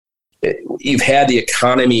you've had the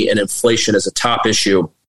economy and inflation as a top issue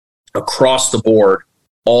across the board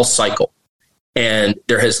all cycle. And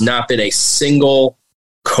there has not been a single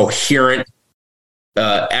coherent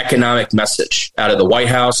economic message out of the White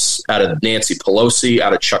House, out of Nancy Pelosi,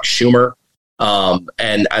 out of Chuck Schumer.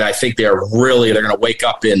 And I think they're going to wake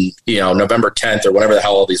up in, November 10th or whenever the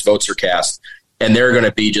hell all these votes are cast. And they're going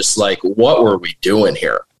to be just like, what were we doing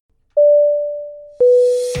here?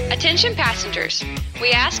 Attention passengers,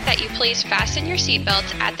 we ask that you please fasten your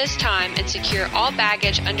seatbelts at this time and secure all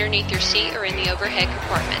baggage underneath your seat or in the overhead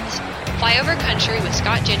compartments. Flyover Country with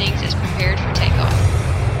Scott Jennings is prepared for takeoff.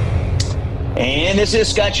 And this is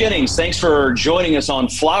Scott Jennings. Thanks for joining us on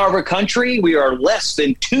Flyover Country. We are less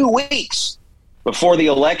than 2 weeks before the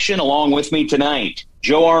election. Along with me tonight,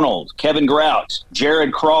 Joe Arnold, Kevin Grout,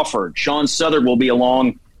 Jared Crawford, Sean Southard will be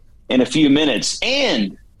along in a few minutes.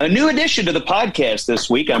 And a new addition to the podcast this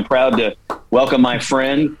week. I'm proud to welcome my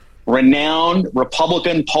friend, renowned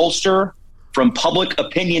Republican pollster from Public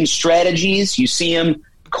Opinion Strategies. You see him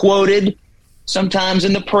quoted sometimes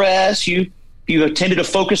in the press. You've attended a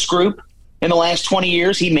focus group in the last 20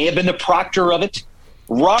 years. He may have been the proctor of it.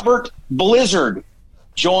 Robert Blizzard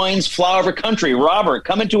joins Flyover Country. Robert,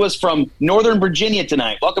 coming to us from Northern Virginia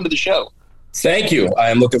tonight. Welcome to the show. Thank you. I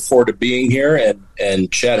am looking forward to being here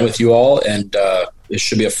and chatting with you all. And this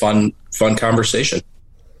should be a fun conversation.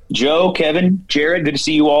 Joe, Kevin, Jared, good to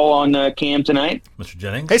see you all on cam tonight. Mr.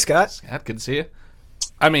 Jennings. Hey, Scott. Scott, good to see you.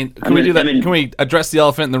 Can we do that? Can we address the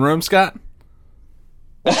elephant in the room, Scott?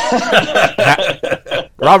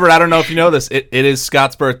 Robert, I don't know if you know this. It is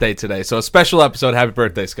Scott's birthday today, so a special episode. Happy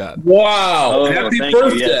birthday, Scott! Wow, happy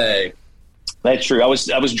birthday! Yeah. That's true. I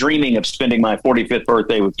was dreaming of spending my 45th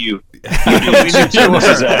birthday with you.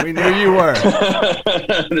 We knew you were.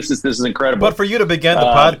 This is incredible. But for you to begin the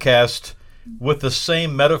podcast with the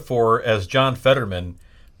same metaphor as John Fetterman,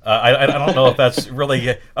 I don't know if that's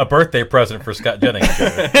really a birthday present for Scott Jennings.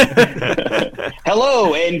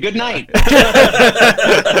 Hello and good night.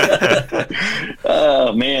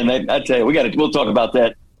 Oh man, I tell you, we'll talk about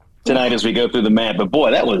that tonight as we go through the map. But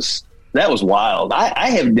boy, that was wild. I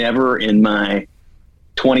have never in my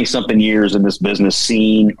 20-something years in this business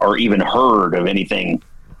seen or even heard of anything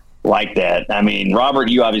like that. I mean, Robert,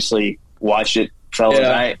 you obviously watched it, fellas.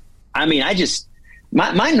 Yeah.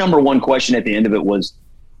 My number one question at the end of it was,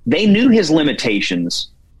 they knew his limitations.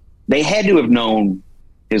 They had to have known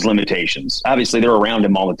his limitations. Obviously, they're around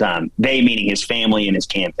him all the time. They, meaning his family and his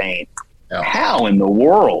campaign. Yeah. How in the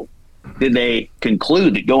world did they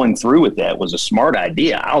conclude that going through with that was a smart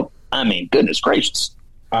idea? I mean, goodness gracious.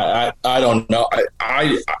 I don't know.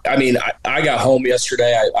 I got home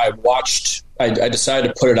yesterday. I watched. I decided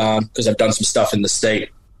to put it on because I've done some stuff in the state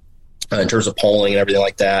in terms of polling and everything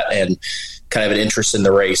like that, and kind of an interest in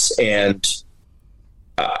the race. And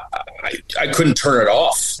I couldn't turn it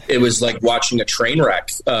off. It was like watching a train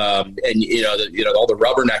wreck, and all the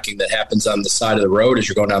rubbernecking that happens on the side of the road as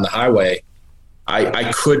you're going down the highway.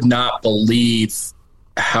 I could not believe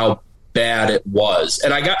how bad it was,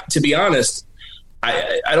 and I got to be honest.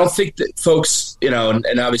 I don't think that folks,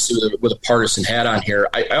 and obviously with a partisan hat on here,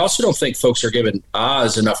 I also don't think folks are giving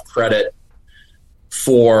Oz enough credit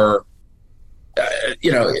for,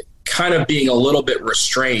 kind of being a little bit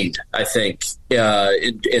restrained, I think,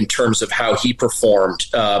 in terms of how he performed,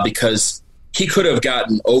 because he could have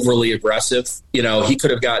gotten overly aggressive. He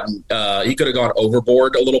could have gone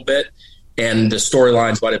overboard a little bit, and the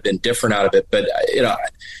storylines might have been different out of it. But,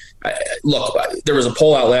 look, there was a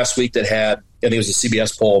poll out last week that had, I think it was a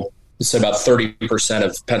CBS poll, that said about 30%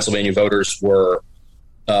 of Pennsylvania voters were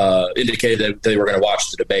indicated that they were going to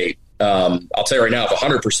watch the debate. I'll tell you right now, if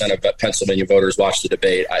 100% of Pennsylvania voters watched the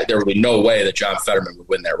debate, there would be no way that John Fetterman would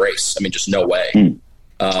win that race. I mean, just no way.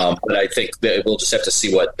 But I think that we'll just have to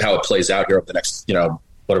see how it plays out here over the next,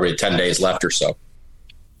 10 days left or so.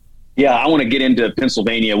 Yeah, I want to get into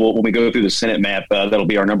Pennsylvania. When we go through the Senate map, that'll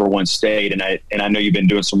be our number one state. And I know you've been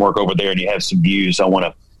doing some work over there and you have some views. I want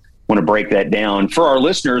to break that down. For our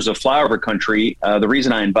listeners of Flyover Country, the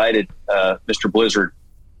reason I invited Mr. Blizzard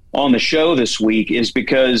on the show this week is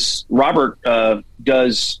because Robert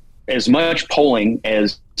does as much polling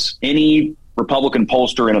as any Republican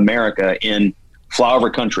pollster in America in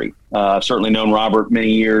Flyover Country. I've certainly known Robert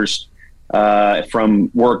many years from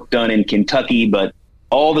work done in Kentucky, but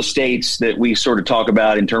all the states that we sort of talk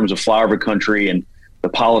about in terms of Flyover Country and the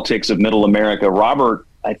politics of Middle America, Robert,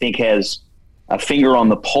 I think, has a finger on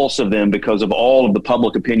the pulse of them because of all of the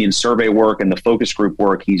public opinion survey work and the focus group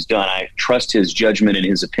work he's done. I trust his judgment and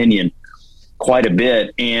his opinion quite a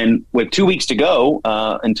bit. And with 2 weeks to go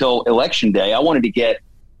until Election Day, I wanted to get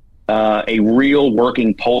a real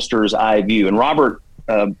working pollster's eye view. And Robert,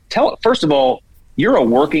 First of all, you're a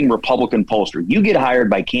working Republican pollster. You get hired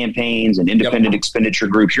by campaigns and independent expenditure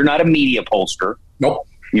groups. You're not a media pollster. Nope.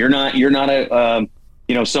 You're not a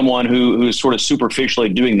someone who is sort of superficially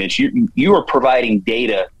doing this. You are providing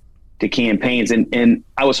data to campaigns, and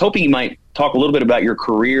I was hoping you might talk a little bit about your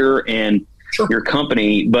career and your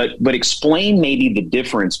company, but explain maybe the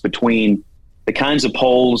difference between the kinds of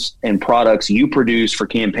polls and products you produce for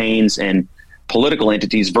campaigns and political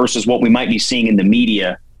entities versus what we might be seeing in the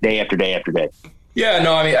media day after day after day. Yeah,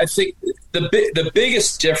 no, I mean, I think the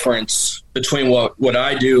biggest difference between what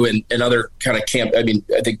I do and other kind of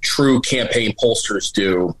I think true campaign pollsters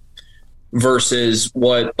do versus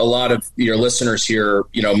what a lot of your listeners here,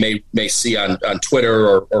 may see on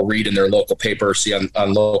Twitter or read in their local paper, or see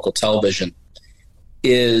on local television,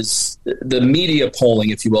 is the media polling,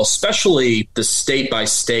 if you will, especially the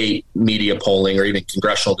state-by-state media polling or even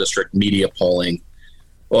congressional district media polling,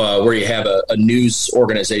 where you have a news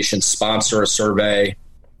organization sponsor a survey.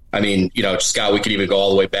 I mean, Scott, we could even go all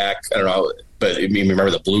the way back. I don't know, but I mean,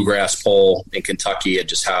 remember the Bluegrass poll in Kentucky and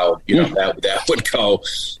just how that would go.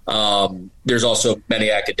 There's also many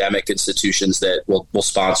academic institutions that will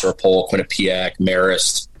sponsor a poll: Quinnipiac,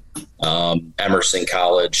 Marist, Emerson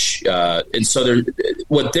College, and so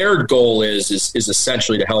what their goal is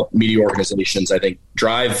essentially to help media organizations, I think,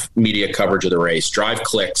 drive media coverage of the race, drive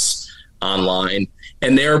clicks online,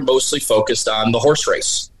 and they're mostly focused on the horse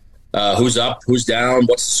race. Who's up, who's down,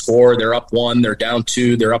 what's the score? They're up 1, they're down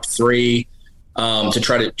 2, they're up 3, to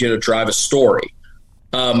try to drive a story.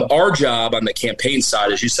 Our job on the campaign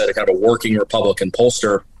side, as you said, a kind of a working Republican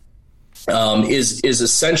pollster, is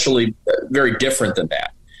essentially very different than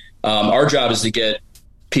that. Our job is to get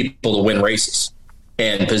people to win races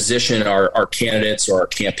and position our candidates or our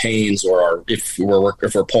campaigns, or if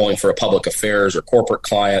we're polling for a public affairs or corporate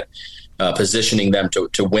client, positioning them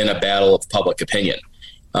to win a battle of public opinion.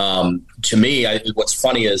 To me, what's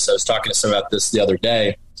funny is I was talking to someone about this the other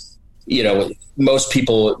day. Most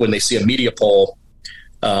people, when they see a media poll,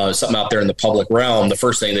 something out there in the public realm, the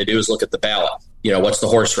first thing they do is look at the ballot. What's the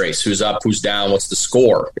horse race? Who's up? Who's down? What's the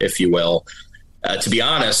score, if you will? To be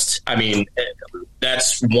honest, I mean,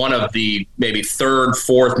 that's one of the maybe third,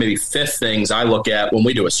 fourth, maybe fifth things I look at when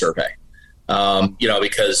we do a survey.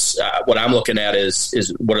 Because what I'm looking at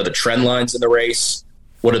is what are the trend lines in the race?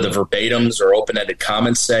 What do the verbatims or open-ended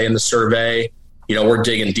comments say in the survey? We're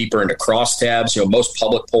digging deeper into crosstabs. Most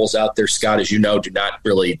public polls out there, Scott, as you know, do not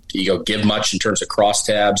really give much in terms of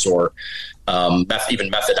crosstabs or even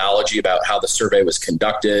methodology about how the survey was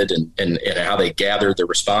conducted and how they gathered the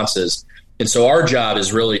responses. And so our job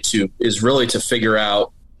is really to figure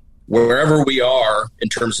out wherever we are in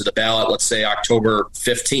terms of the ballot, let's say October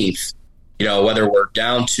 15th, whether we're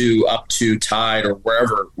down 2, up 2, tied, or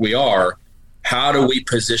wherever we are, how do we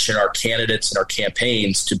position our candidates and our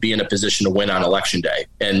campaigns to be in a position to win on Election Day?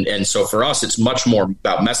 And so for us, it's much more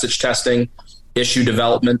about message testing, issue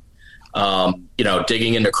development,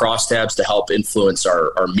 digging into crosstabs to help influence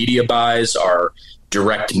our media buys, our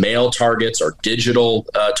direct mail targets, our digital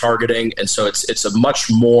targeting. And so it's a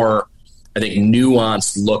much more, I think,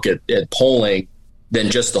 nuanced look at polling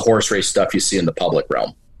than just the horse race stuff you see in the public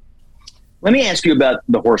realm. Let me ask you about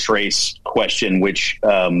the horse race question, which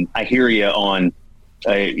I hear you on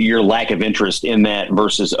your lack of interest in that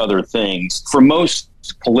versus other things. For most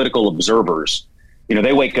political observers,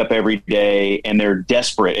 they wake up every day and they're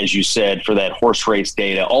desperate, as you said, for that horse race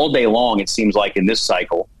data all day long. It seems like in this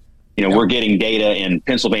cycle, we're getting data in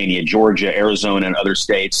Pennsylvania, Georgia, Arizona, and other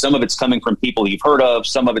states. Some of it's coming from people you've heard of.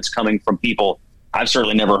 Some of it's coming from people I've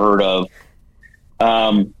certainly never heard of.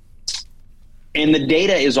 And the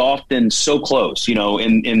data is often so close,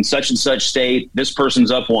 in such and such state, this person's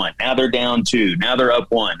up 1, now they're down 2, now they're up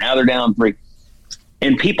 1, now they're down 3.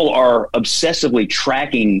 And people are obsessively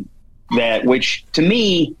tracking that, which to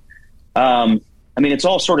me, it's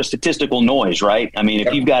all sort of statistical noise, right? I mean,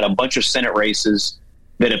 if you've got a bunch of Senate races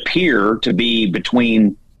that appear to be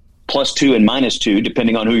between +2 and -2,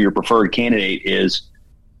 depending on who your preferred candidate is,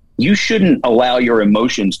 you shouldn't allow your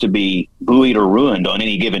emotions to be buoyed or ruined on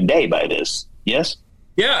any given day by this. Yes?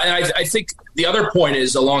 Yeah, and I think the other point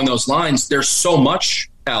is along those lines, there's so much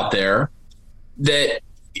out there that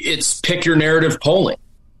it's pick your narrative polling.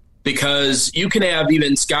 Because you can have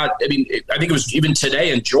even, Scott, I think it was even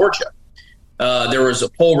today in Georgia, there was a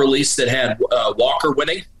poll release that had Walker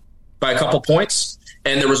winning by a couple points.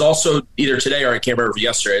 And there was also either today or I can't remember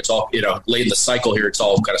yesterday. It's all, late in the cycle here. It's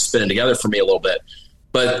all kind of spinning together for me a little bit.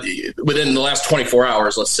 But within the last 24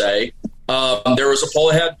 hours, let's say, there was a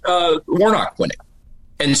poll that had Warnock winning.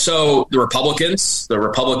 And so the Republicans, the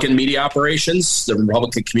Republican media operations, the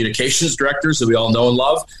Republican communications directors that we all know and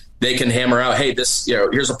love, they can hammer out, hey, this,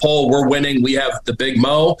 here's a poll, we're winning, we have the big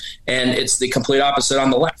mo, and it's the complete opposite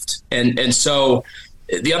on the left. And so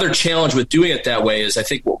the other challenge with doing it that way is I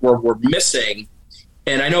think what we're missing,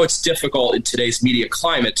 and I know it's difficult in today's media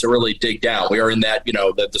climate to really dig down. We are in that,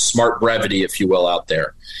 the smart brevity, if you will, out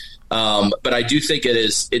there. But I do think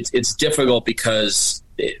it's difficult because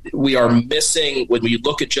we are missing, when we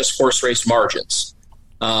look at just horse race margins,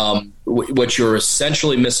 what you're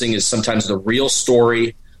essentially missing is sometimes the real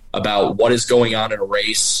story about what is going on in a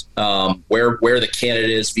race, where the candidate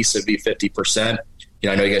is vis-a-vis 50%.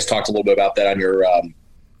 I know you guys talked a little bit about that on your, I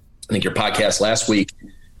think your podcast last week.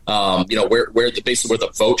 Where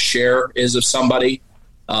the vote share is of somebody,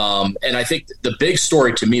 and I think the big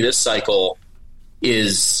story to me this cycle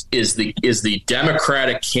is the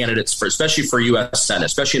Democratic candidates especially for U.S. Senate,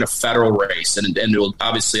 especially in a federal race, and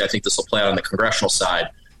obviously I think this will play out on the congressional side.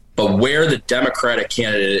 But where the Democratic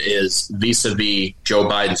candidate is vis-a-vis Joe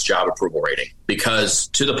Biden's job approval rating, because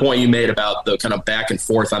to the point you made about the kind of back and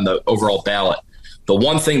forth on the overall ballot, the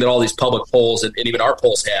one thing that all these public polls and even our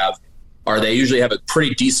polls have are they usually have a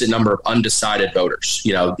pretty decent number of undecided voters,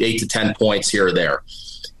 8 to 10 points here or there.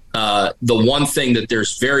 The one thing that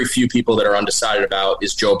there's very few people that are undecided about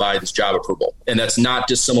is Joe Biden's job approval. And that's not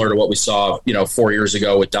dissimilar to what we saw, 4 years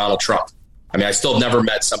ago with Donald Trump. I mean, I still never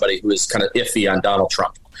met somebody who is kind of iffy on Donald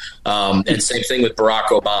Trump. And same thing with Barack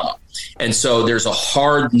Obama. And so there's a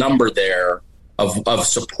hard number there of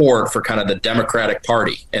support for kind of the Democratic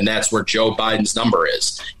Party. And that's where Joe Biden's number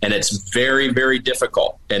is. And it's very, very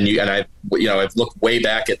difficult. And I've looked way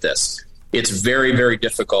back at this. It's very, very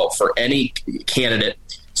difficult for any candidate,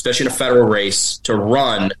 especially in a federal race, to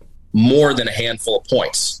run more than a handful of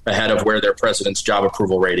points ahead of where their president's job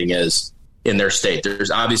approval rating is in their state. There's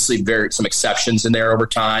obviously some exceptions in there over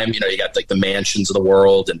time. You got like the Mansions of the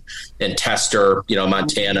world and Tester,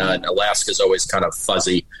 Montana, and Alaska's always kind of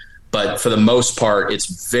fuzzy. But for the most part,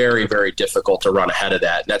 it's very, very difficult to run ahead of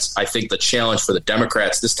that. And that's, I think, the challenge for the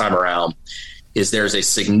Democrats this time around is there's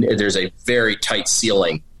a very tight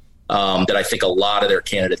ceiling that I think a lot of their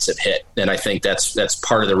candidates have hit. And I think that's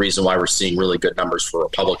part of the reason why we're seeing really good numbers for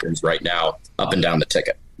Republicans right now up and down the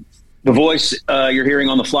ticket. The voice you're hearing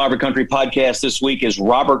on the Flyover Country podcast this week is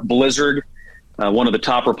Robert Blizzard, one of the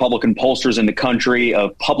top Republican pollsters in the country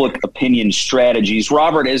of Public Opinion Strategies.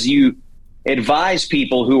 Robert, as you advise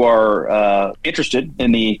people who are interested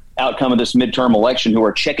in the outcome of this midterm election, who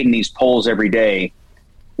are checking these polls every day,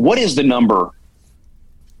 what is the number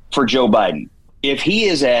for Joe Biden? If he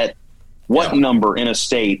is at what number in a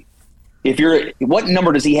state, what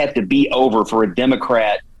number does he have to be over for a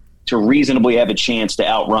Democrat to reasonably have a chance to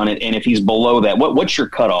outrun it? And if he's below that, what's your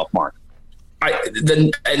cutoff mark?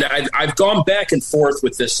 I've gone back and forth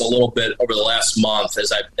with this a little bit over the last month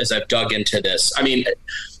as I've dug into this. I mean,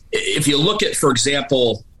 if you look at, for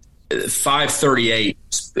example, 538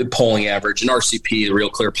 polling average and RCP, the Real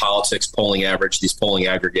Clear Politics polling average, these polling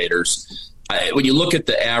aggregators, when you look at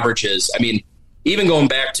the averages, I mean, even going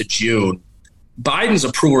back to June, Biden's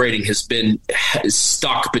approval rating has been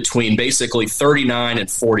stuck between basically 39 and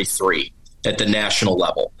 43 at the national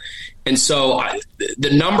level. And so the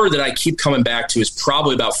number that I keep coming back to is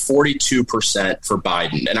probably about 42% for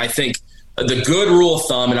Biden. And I think the good rule of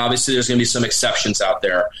thumb, and obviously there's going to be some exceptions out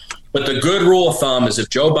there, but the good rule of thumb is if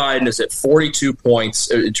Joe Biden is at 42 points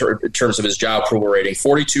in terms of his job approval rating,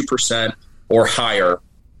 42% or higher,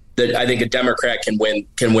 that I think a Democrat can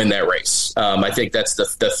win that race. I think that's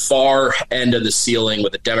the far end of the ceiling,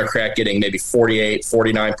 with a Democrat getting maybe 48,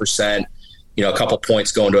 49%, a couple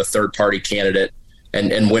points going to a third-party candidate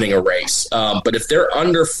and winning a race. But if they're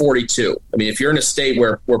under 42, I mean, if you're in a state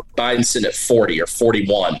where Biden's sitting at 40 or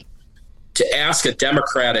 41, to ask a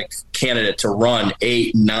Democratic candidate to run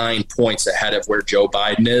 8, 9 points ahead of where Joe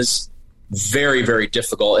Biden is, very, very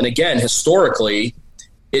difficult. And again, historically,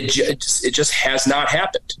 it just has not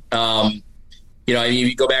happened.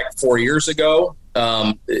 You go back 4 years ago,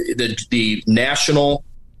 the national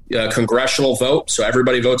congressional vote, so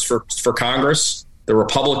everybody votes for Congress. The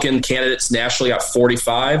Republican candidates nationally got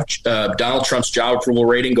 45. Donald Trump's job approval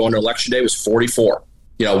rating going to Election Day was 44.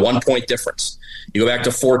 1 point difference. You go back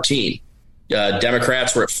to 14.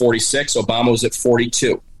 Democrats were at 46. Obama was at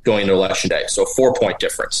 42 going into Election Day. So 4 point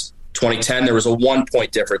difference. 2010, there was a 1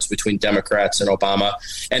 point difference between Democrats and Obama.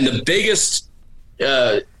 And the biggest,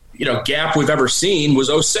 gap we've ever seen was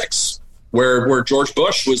 2006, where George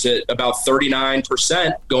Bush was at about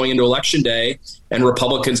 39% going into Election Day, and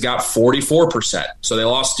Republicans got 44%. So they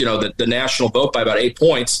lost, the national vote by about 8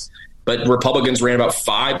 points, but Republicans ran about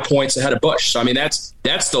 5 points ahead of Bush. So, I mean, that's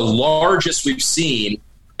the largest we've seen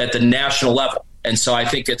at the national level. And so I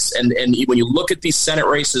think and when you look at these Senate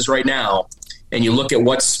races right now, and you look at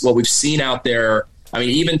what we've seen out there. I mean,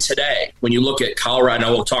 even today, when you look at Colorado, I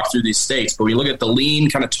know we'll talk through these states, but when you look at the lean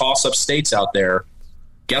kind of toss-up states out there,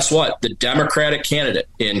 guess what? The Democratic candidate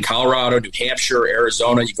in Colorado, New Hampshire,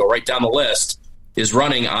 Arizona, you go right down the list, is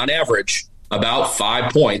running on average about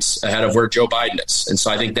 5 points ahead of where Joe Biden is. And so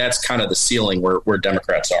I think that's kind of the ceiling where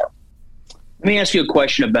Democrats are. Let me ask you a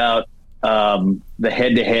question about the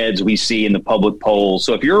head-to-heads we see in the public polls.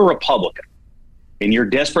 So if you're a Republican and you're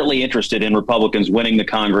desperately interested in Republicans winning the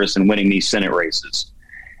Congress and winning these Senate races,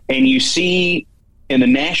 and you see in the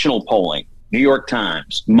national polling, New York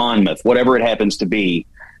Times, Monmouth, whatever it happens to be,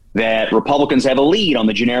 that Republicans have a lead on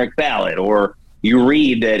the generic ballot, or you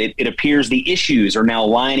read that it appears the issues are now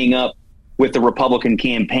lining up with the Republican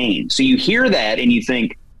campaign. So you hear that and you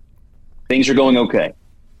think things are going okay.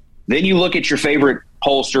 Then you look at your favorite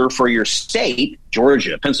pollster for your state,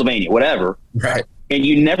 Georgia, Pennsylvania, whatever, right, and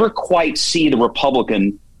you never quite see the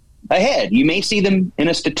Republican ahead. You may see them in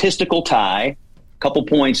a statistical tie, a couple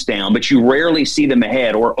points down, but you rarely see them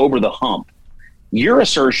ahead or over the hump. Your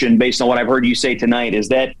assertion, based on what I've heard you say tonight, is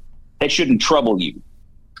that shouldn't trouble you,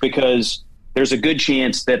 because there's a good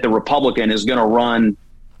chance that the Republican is going to run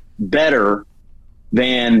better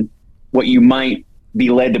than what you might be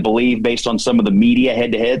led to believe based on some of the media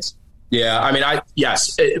head-to-heads. Yeah, I mean,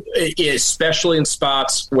 yes, especially in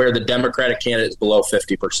spots where the Democratic candidate is below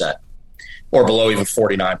 50% or below even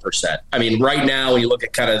 49%. I mean, right now, when you look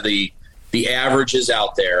at kind of the averages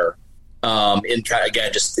out there,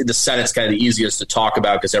 again, just the Senate's kind of the easiest to talk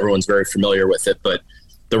about because everyone's very familiar with it. But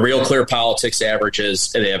the Real Clear Politics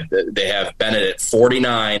averages, they have Bennett at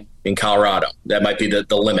 49 in Colorado. That might be the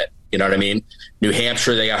limit. You know what I mean? New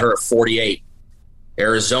Hampshire, they got her at 48.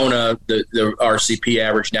 Arizona, the RCP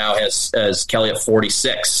average now has Kelly at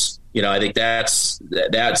 46. You know, I think that's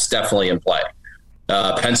definitely in play.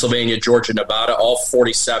 Pennsylvania, Georgia, Nevada, all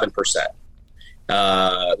 47%.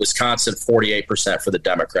 Wisconsin, 48% for the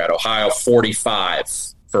Democrat. Ohio,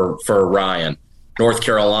 45% for Ryan. North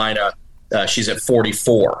Carolina, she's at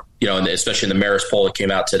 44%. You know, especially in the Marist poll that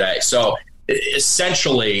came out today. So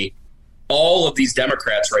essentially, all of these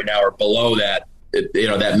Democrats right now are below that, you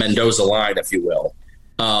know, that Mendoza line, if you will.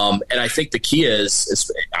 And I think the key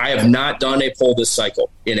is I have not done a poll this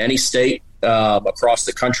cycle in any state across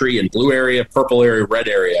the country, in blue area, purple area, red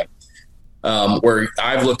area, where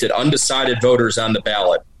I've looked at undecided voters on the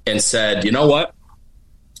ballot and said, you know what?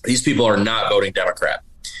 These people are not voting Democrat.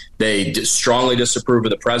 They strongly disapprove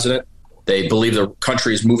of the president. They believe the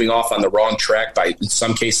country is moving off on the wrong track by, in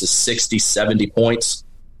some cases, 60, 70 points.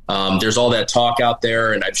 There's all that talk out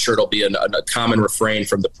there, and I'm sure it'll be a common refrain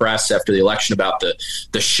from the press after the election about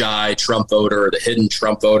the shy Trump voter or the hidden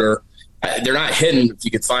Trump voter. They're not hidden if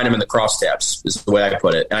you can find them in the crosstabs, is the way I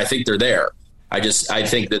put it. And I think they're there. I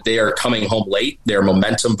think that they are coming home late. They're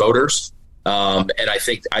momentum voters. And I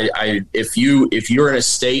think if you're in a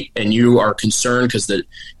state and you are concerned because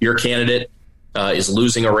your candidate is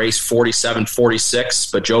losing a race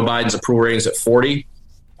 47-46, but Joe Biden's approval rating is at 40,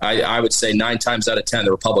 I would say 9 times out of 10,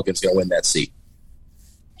 the Republican's going to win that seat.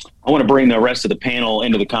 I want to bring the rest of the panel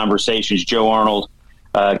into the conversations. Joe Arnold,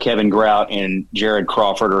 Kevin Grout, and Jared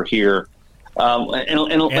Crawford are here. And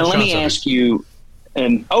let me ask you,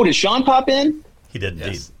 did Sean pop in? He did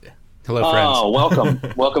indeed. Yes. Hello, friends. Oh, welcome.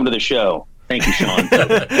 Welcome to the show. Thank you, Sean.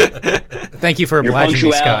 Thank you for obliging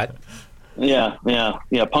me, Scott. Yeah.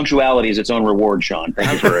 Punctuality is its own reward, Sean.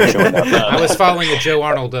 Thank you for showing up. I was following a Joe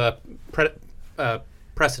Arnold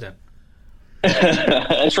precedent.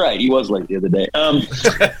 That's right. He was late the other day.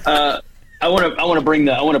 I want to bring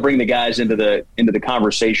the guys into the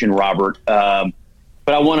conversation, Robert. But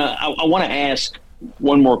I want to ask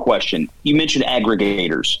one more question. You mentioned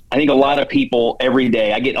aggregators. I think a lot of people every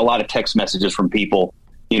day, I get a lot of text messages from people,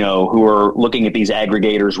 you know, who are looking at these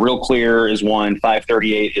aggregators. Real Clear is one,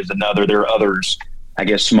 538 is another. There are others, I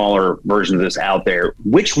guess, smaller versions of this out there.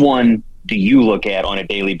 Which one do you look at on a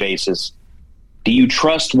daily basis? Do you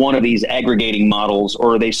trust one of these aggregating models,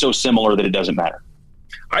 or are they so similar that it doesn't matter?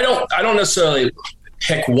 I don't necessarily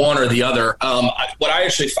pick one or the other. What I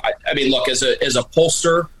actually, I mean, look, as a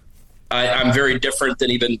pollster, I'm very different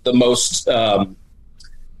than even the most,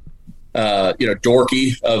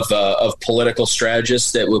 dorky of political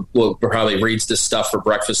strategists that will probably reads this stuff for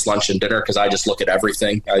breakfast, lunch, and dinner, because I just look at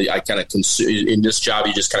everything. I kind of consume in this job.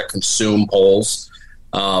 You just kind of consume polls,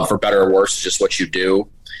 for better or worse, just what you do.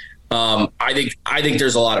 I think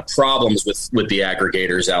there's a lot of problems with the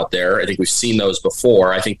aggregators out there. I think we've seen those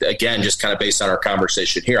before. I think, again, just kind of based on our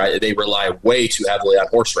conversation here, they rely way too heavily on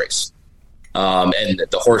horse race. And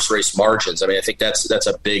the horse race margins. I mean, I think that's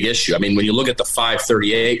a big issue. I mean, when you look at the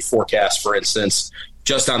 538 forecast, for instance,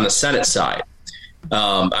 just on the Senate side,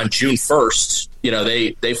 on June 1st,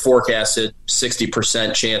 they forecasted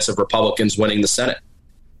 60% chance of Republicans winning the Senate.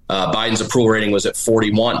 Biden's approval rating was at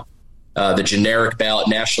 41. The generic ballot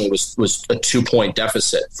nationally was a 2-point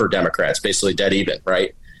deficit for Democrats, basically dead even,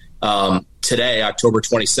 right? Today, October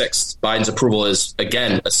 26th, Biden's approval is,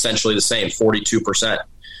 again, essentially the same, 42%.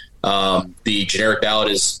 The generic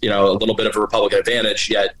ballot is, a little bit of a Republican advantage,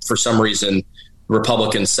 yet for some reason,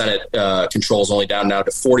 Republican Senate control is only down now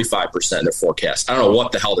to 45% in their forecast. I don't know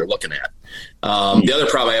what the hell they're looking at. The other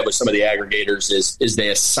problem I have with some of the aggregators is they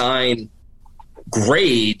assign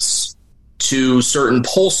grades to certain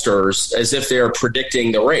pollsters as if they're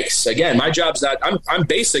predicting the race. Again, my job's not, I'm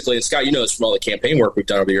basically, and Scott, you know this from all the campaign work we've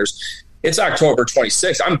done over the years, it's October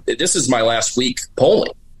 26th. This is my last week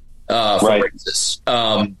polling for races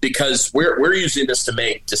because we're using this to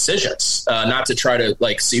make decisions, not to try to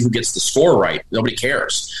see who gets the score right. Nobody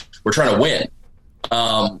cares. We're trying to win.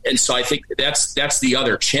 And so I think that's the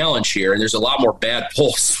other challenge here. And there's a lot more bad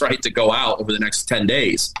polls, right, to go out over the next 10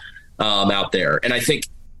 days out there. And I think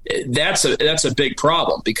that's a big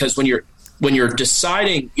problem because when you're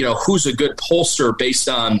deciding, who's a good pollster based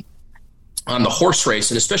on the horse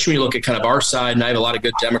race, and especially when you look at kind of our side, and I have a lot of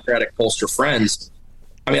good Democratic pollster friends.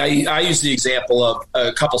 I mean, I use the example of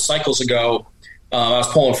a couple cycles ago. I was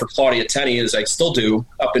polling for Claudia Tenney, as I still do,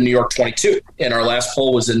 up in New York 22, and our last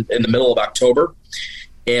poll was in the middle of October,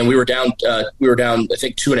 and we were down. I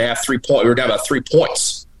think 2.5, 3 points. We were down about 3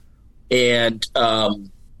 points, and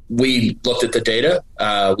we looked at the data.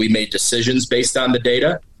 We made decisions based on the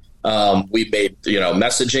data. We made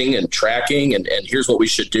messaging and tracking, and here's what we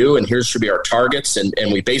should do, and here should be our targets, and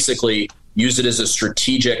we basically used it as a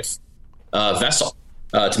strategic vessel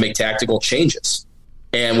to make tactical changes,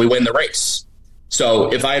 and we win the race.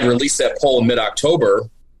 So if I had released that poll in mid-October,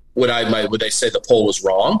 would they say the poll was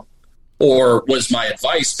wrong, or was my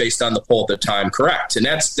advice based on the poll at the time correct? And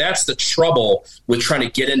that's the trouble with trying to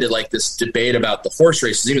get into this debate about the horse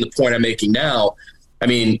races. Even the point I'm making now. I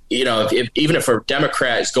mean, even if a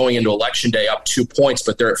Democrat is going into Election Day up 2 points,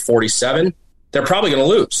 but they're at 47, they're probably going to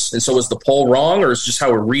lose. And so is the poll wrong, or is just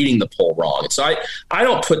how we're reading the poll wrong? And so I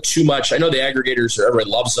don't put too much. I know the aggregators, everybody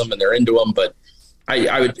loves them and they're into them, but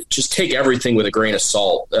I would just take everything with a grain of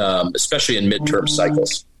salt, especially in midterm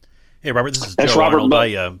cycles. Hey, Robert, this is Joe Arnold.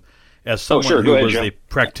 As someone who was a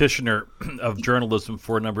practitioner of journalism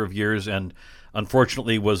for a number of years and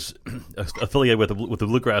unfortunately was affiliated with the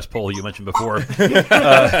Bluegrass poll you mentioned before.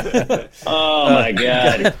 Oh, my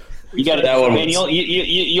God. You got that one, man.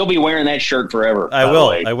 You'll be wearing that shirt forever. I will.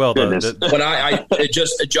 When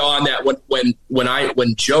Joe, on that,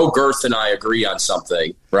 when Joe Girth and I agree on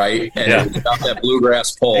something, right? And about that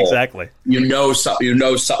Bluegrass poll, exactly. Something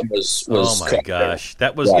was. Oh my gosh,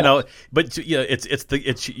 that was But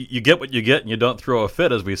it's you get what you get, and you don't throw a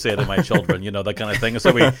fit, as we say to my children, that kind of thing.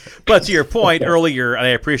 So but to your point earlier, I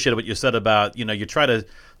appreciate what you said about you try to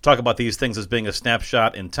talk about these things as being a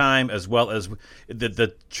snapshot in time, as well as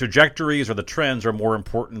the trajectories or the trends are more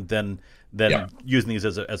important than using these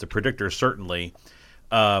as a predictor, certainly.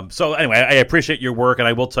 So anyway, I appreciate your work, and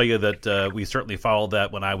I will tell you that we certainly followed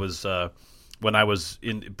that when I was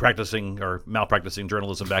in practicing or malpracticing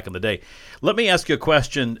journalism back in the day. Let me ask you a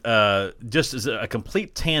question, just as a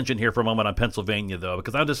complete tangent here for a moment on Pennsylvania, though,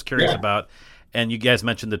 because I'm just curious about, and you guys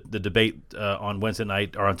mentioned the debate on Wednesday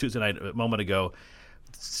night or on Tuesday night a moment ago.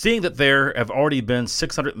 Seeing that there have already been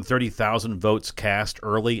 630,000 votes cast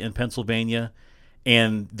early in Pennsylvania,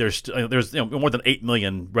 and there's more than 8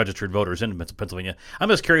 million registered voters in Pennsylvania, I'm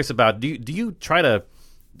just curious about, do you try to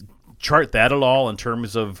chart that at all in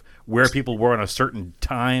terms of where people were on a certain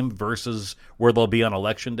time versus where they'll be on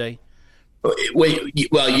Election Day?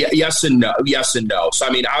 Well, yes and no. Yes and no. So,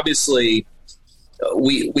 I mean, obviously,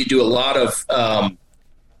 we do a lot of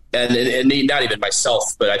and not even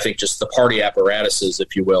myself, but I think just the party apparatuses,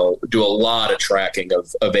 if you will, do a lot of tracking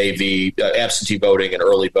of AV, absentee voting and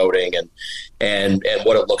early voting, and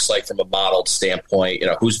what it looks like from a modeled standpoint.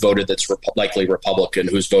 Who's voted that's likely Republican,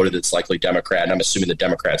 who's voted that's likely Democrat, and I'm assuming the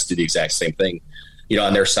Democrats do the exact same thing,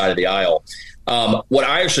 on their side of the aisle. What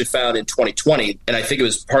I actually found in 2020, and I think it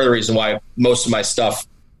was part of the reason why most of my stuff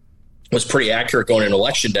was pretty accurate going into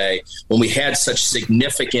Election Day, when we had such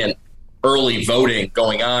significant early voting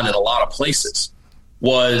going on in a lot of places,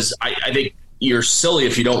 was I think you're silly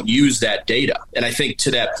if you don't use that data. And I think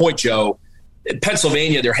to that point, Joe, in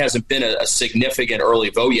Pennsylvania, there hasn't been a significant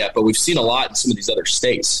early vote yet, but we've seen a lot in some of these other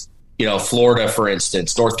states, Florida, for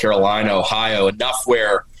instance, North Carolina, Ohio, enough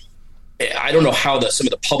where I don't know how some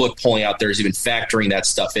of the public polling out there is even factoring that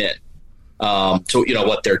stuff in. to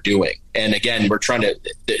what they're doing. And again,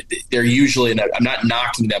 they're usually, and I'm not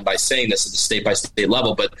knocking them by saying this at the state by state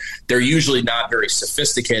level, but they're usually not very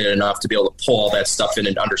sophisticated enough to be able to pull all that stuff in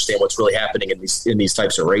and understand what's really happening in these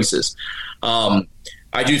types of races.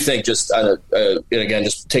 I do think and again,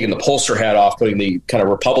 just taking the pollster hat off, putting the kind of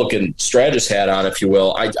Republican strategist hat on, if you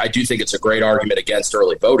will, I do think it's a great argument against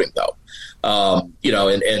early voting, though,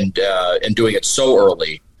 and doing it so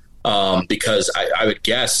early. Because I would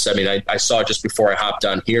guess, I saw just before I hopped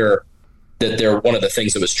on here that one of the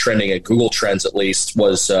things that was trending at Google Trends, at least,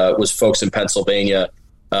 was folks in Pennsylvania,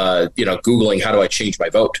 Googling, how do I change my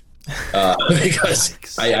vote? Because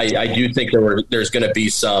I do think there's going to be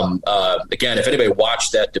some, again, if anybody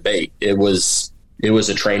watched that debate, it was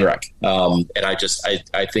a train wreck. And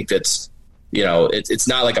I think that's, it's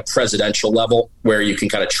not like a presidential level where you can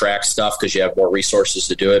kind of track stuff because you have more resources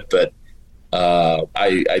to do it. But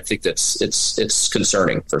I think it's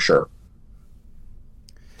concerning for sure.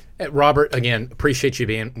 Robert, again, appreciate you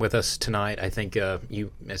being with us tonight. I think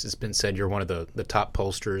you, as it's been said, you're one of the top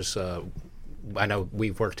pollsters. I know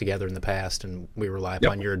we've worked together in the past, and we rely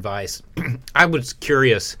upon your advice. I was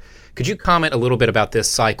curious, could you comment a little bit about this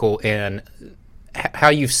cycle and how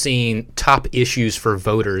you've seen top issues for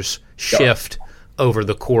voters shift over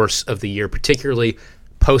the course of the year, particularly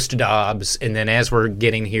post-Dobbs, and then as we're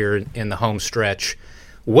getting here in the home stretch,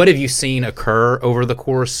 what have you seen occur over the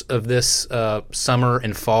course of this summer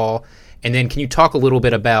and fall? And then can you talk a little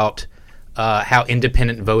bit about how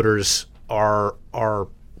independent voters are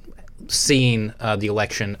seeing the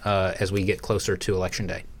election as we get closer to Election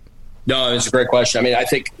Day? No, it's a great question. I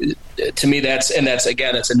think to me that's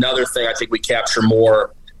another thing I think we capture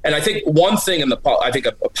more. And I think one thing I think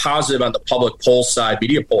a positive on the public poll side,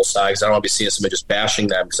 media poll side, because I don't want to be seeing somebody just bashing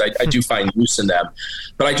them, because I do find use in them.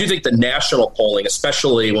 But I do think the national polling,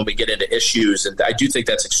 especially when we get into issues, and I do think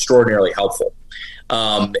that's extraordinarily helpful.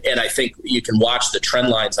 And I think you can watch the trend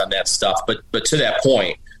lines on that stuff. But to that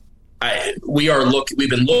point, we've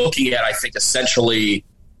been looking at, I think, essentially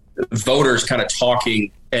voters kind of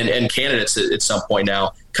talking and candidates at some point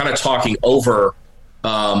now kind of talking over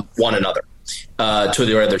one another. To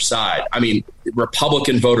the other side.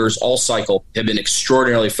 Republican voters all cycle have been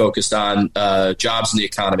extraordinarily focused on jobs in the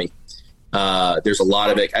economy. There's a lot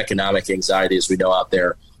of economic anxiety, as we know, out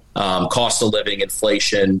there. Cost of living,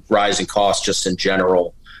 inflation, rising costs just in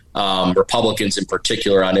general. Republicans in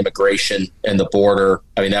particular on immigration and the border.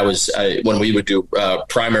 That was when we would do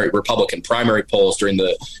Republican primary polls during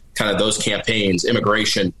the kind of those campaigns,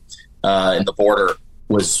 immigration and the border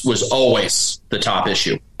was always the top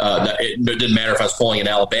issue. It didn't matter if I was polling in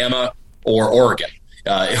Alabama or Oregon.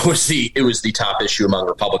 It was the top issue among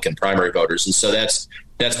Republican primary voters, and so that's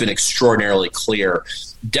been extraordinarily clear.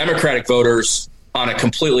 Democratic voters on a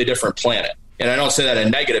completely different planet, and I don't say that in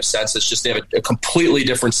a negative sense. It's just they have a completely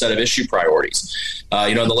different set of issue priorities.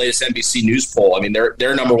 In the latest NBC News poll,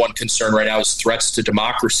 their number one concern right now is threats to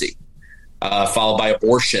democracy, followed by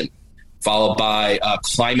abortion, followed by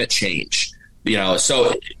climate change.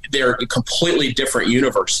 So they're completely different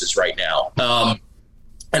universes right now.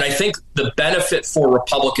 And I think the benefit for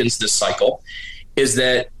Republicans this cycle is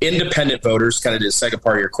that independent voters, kind of the second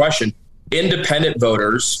part of your question, independent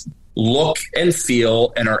voters look and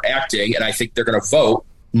feel and are acting, and I think they're going to vote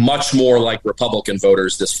much more like Republican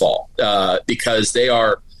voters this fall because they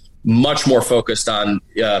are much more focused on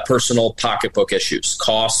personal pocketbook issues,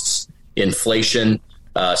 costs, inflation,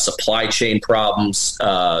 supply chain problems,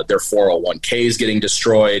 their 401ks getting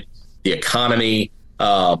destroyed, the economy,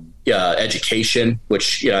 education,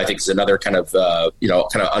 which I think is another kind of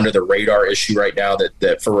under the radar issue right now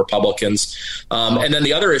that for Republicans. And then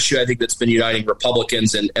the other issue I think that's been uniting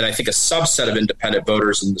Republicans and I think a subset of independent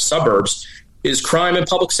voters in the suburbs is crime and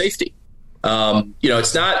public safety.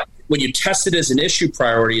 It's not, when you test it as an issue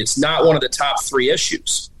priority, it's not one of the top three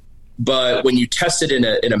issues. But when you test it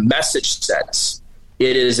in a message sense,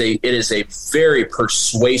 it is a very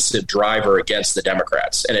persuasive driver against the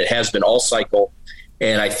Democrats, and it has been all cycle.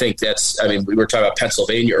 And I think we were talking about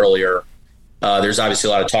Pennsylvania earlier. There's obviously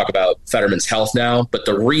a lot of talk about Fetterman's health now, but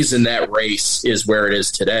the reason that race is where it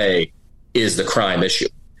is today is the crime issue.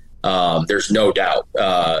 There's no doubt.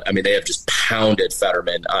 They have just pounded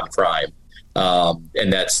Fetterman on crime,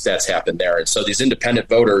 and that's happened there. And so these independent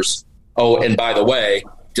voters, and by the way,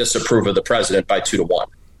 disapprove of the president by 2-1.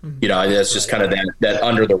 That's just kind of that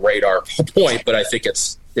under the radar point, but I think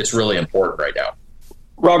it's really important right now.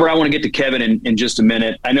 Robert, I want to get to Kevin in just a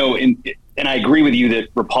minute. I know, and I agree with you that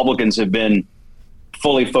Republicans have been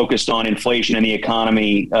fully focused on inflation and the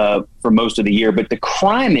economy for most of the year, but the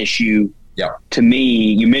crime issue to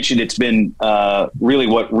me, you mentioned it's been really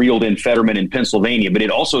what reeled in Fetterman in Pennsylvania, but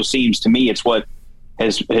it also seems to me it's what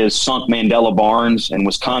has sunk Mandela Barnes in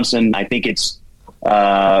Wisconsin. I think it's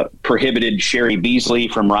prohibited Sherry Beasley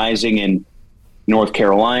from rising in North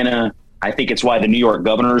Carolina. I think it's why the New York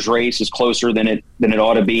governor's race is closer than it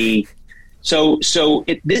ought to be. So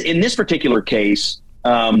in this particular case,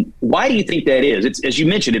 why do you think that is? It's, as you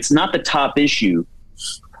mentioned, it's not the top issue,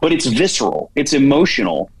 but it's visceral, it's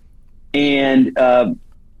emotional. And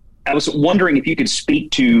I was wondering if you could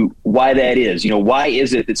speak to why that is. Why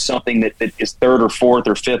is it that something that is third or fourth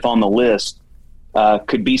or fifth on the list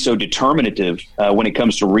could be so determinative when it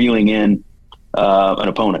comes to reeling in an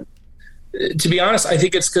opponent? To be honest, I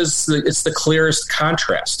think it's because it's the clearest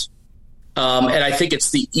contrast. And I think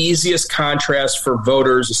it's the easiest contrast for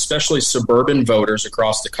voters, especially suburban voters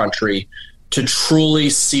across the country, to truly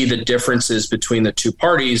see the differences between the two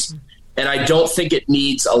parties. And I don't think it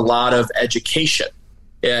needs a lot of education.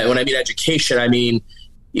 When I mean education, I mean,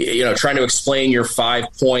 trying to explain your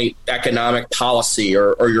 5-point economic policy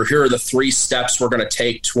or here are the 3 steps we're going to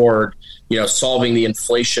take toward, solving the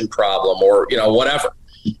inflation problem or, whatever.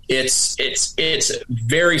 It's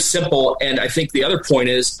very simple. And I think the other point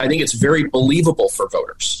is I think it's very believable for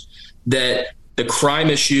voters that the crime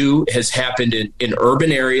issue has happened in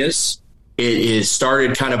urban areas. It is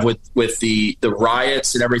started kind of with the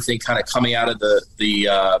riots and everything kind of coming out of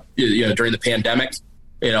the during the pandemic,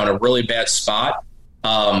 in a really bad spot.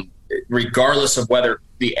 Regardless of whether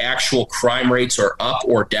the actual crime rates are up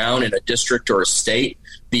or down in a district or a state,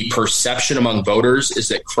 the perception among voters is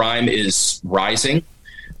that crime is rising.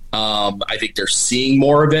 I think they're seeing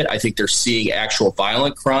more of it. I think they're seeing actual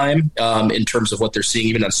violent crime in terms of what they're seeing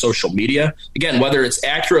even on social media. Again, whether it's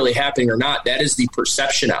accurately happening or not, that is the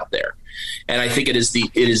perception out there. And I think it is the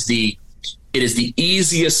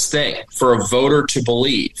easiest thing for a voter to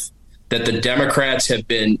believe that the Democrats have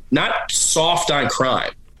been not soft on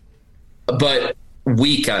crime, but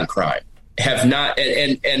weak on crime. Have not,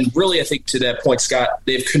 and really, I think to that point, Scott,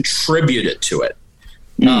 they've contributed to it.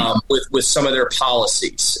 With some of their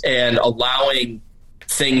policies and allowing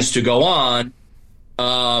things to go on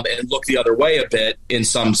and look the other way a bit in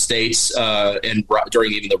some states and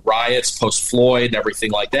during even the riots, post-Floyd and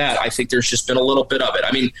everything like that. I think there's just been a little bit of it.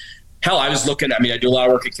 I mean, hell, I do a lot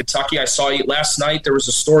of work in Kentucky. I saw last night there was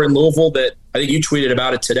a story in Louisville that I think you tweeted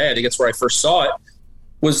about it today. I think that's where I first saw it.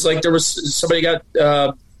 Was like there was somebody got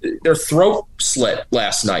their throat slit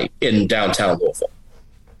last night in downtown Louisville.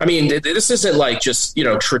 I mean, this isn't like just,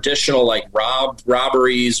 traditional like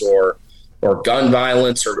robberies or gun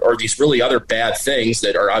violence or these really other bad things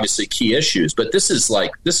that are obviously key issues. But this is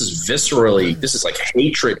viscerally, this is like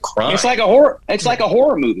hatred crime. It's like a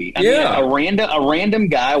horror movie. I mean, a random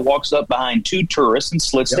guy walks up behind 2 tourists and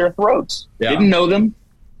slits their throats. Yeah. Didn't know them.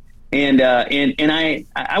 And I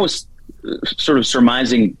was sort of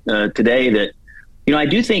surmising today that, I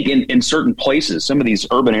do think in certain places, some of these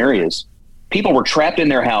urban areas, people were trapped in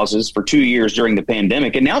their houses for 2 years during the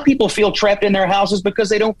pandemic, and now people feel trapped in their houses because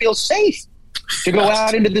they don't feel safe to go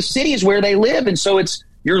out into the cities where they live. And so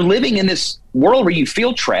you're living in this world where you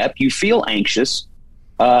feel trapped, you feel anxious,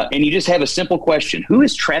 and you just have a simple question: who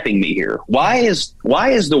is trapping me here? Why is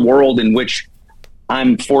the world in which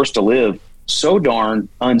I'm forced to live so darn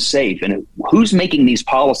unsafe? And who's making these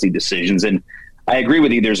policy decisions? And I agree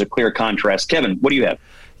with you. There's a clear contrast. Kevin, what do you have?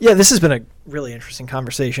 Yeah, this has been a really interesting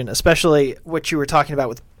conversation, especially what you were talking about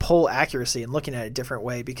with poll accuracy and looking at it a different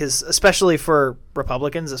way, because especially for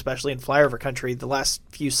Republicans, especially in flyover country, the last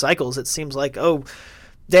few cycles, it seems like,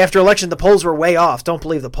 day after election, the polls were way off. Don't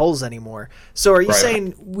believe the polls anymore. So are you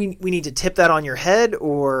saying we need to tip that on your head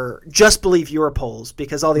or just believe your polls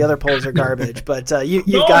because all the other polls are garbage? But you've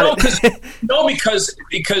got it. No, because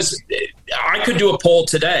I could do a poll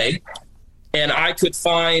today and I could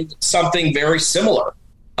find something very similar.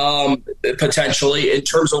 Potentially in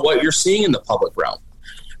terms of what you're seeing in the public realm.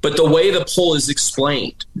 But the way the poll is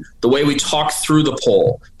explained, the way we talk through the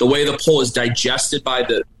poll, the way the poll is digested by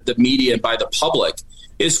the media and by the public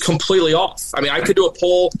is completely off. I mean, I could do a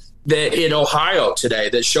poll that in Ohio today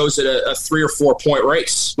that shows it a 3 or 4 point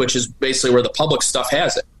race, which is basically where the public stuff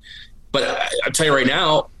has it. But I'll tell you right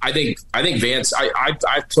now, I think Vance,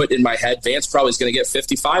 I've put in my head, Vance probably is going to get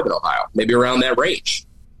 55 in Ohio, maybe around that range.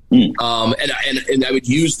 And I would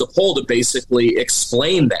use the poll to basically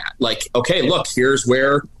explain that. Like, okay, look, here's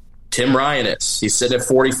where Tim Ryan is. He's sitting at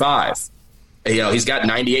 45. He's got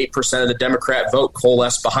 98% of the Democrat vote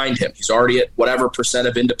coalesced behind him. He's already at whatever percent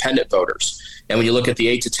of independent voters. And when you look at the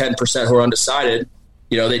 8 to 10% who are undecided,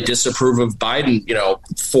 they disapprove of Biden,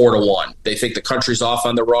 4-1. They think the country's off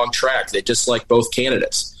on the wrong track. They dislike both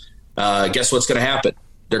candidates. Guess what's going to happen?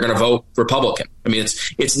 they're going to vote Republican. I mean,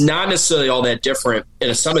 it's not necessarily all that different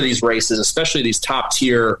in some of these races, especially these top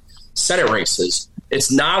tier Senate races.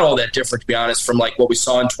 It's not all that different, to be honest, from like what we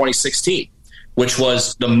saw in 2016, which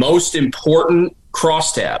was the most important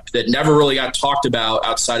crosstab that never really got talked about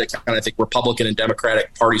outside of kind of, I think, Republican and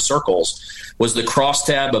Democratic Party circles, was the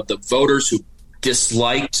crosstab of the voters who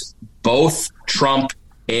disliked both Trump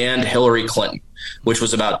and Hillary Clinton, which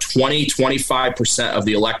was about 25% of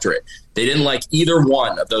the electorate. They didn't like either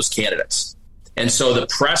one of those candidates. And so the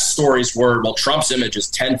press stories were, well, Trump's image is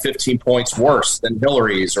 10, 15 points worse than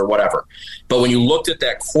Hillary's or whatever. But when you looked at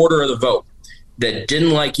that quarter of the vote that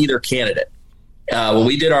didn't like either candidate, when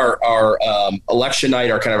we did our election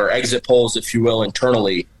night, our kind of our exit polls, if you will,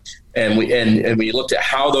 internally, and we looked at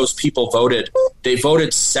how those people voted, they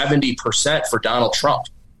voted 70% for Donald Trump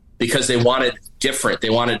because they wanted different, they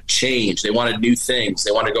wanted change, they wanted new things,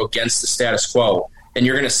 they wanted to go against the status quo. And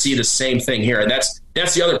you're going to see the same thing here. And that's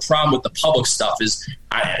the other problem with the public stuff is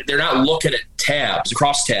they're not looking at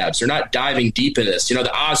crosstabs. They're not diving deep in this. You know,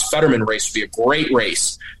 the Oz-Fetterman race would be a great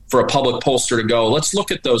race for a public pollster to go, let's look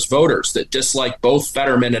at those voters that dislike both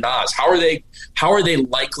Fetterman and Oz. How are they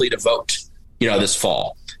likely to vote, this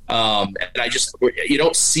fall? And you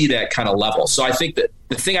don't see that kind of level. So I think that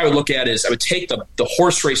the thing I would look at is I would take the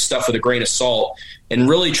horse race stuff with a grain of salt and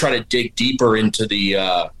really try to dig deeper into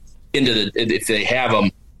if they have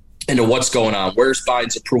them, into what's going on. Where's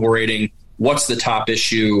Biden's approval rating? What's the top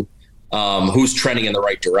issue? Who's trending in the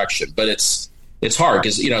right direction? But it's hard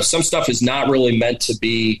because, some stuff is not really meant to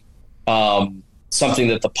be something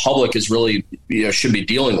that the public is really, should be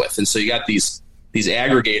dealing with. And so you got these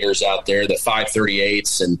aggregators out there, the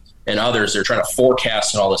 538s and others, they're trying to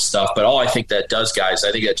forecast and all this stuff. But all I think that does, guys,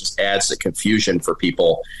 I think that just adds to confusion for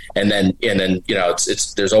people. And then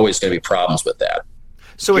there's always going to be problems with that.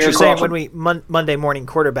 So what you're saying, when we Monday morning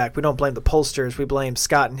quarterback, we don't blame the pollsters, we blame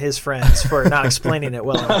Scott and his friends for not explaining it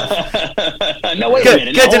well enough. No, wait a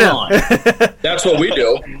minute. Good to know. On. That's what we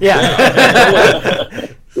do. Yeah.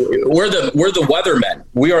 We're the weathermen.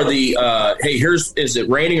 We are the hey, is it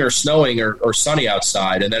raining or snowing or sunny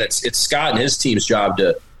outside? And then it's Scott and his team's job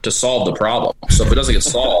to solve the problem. So if it doesn't get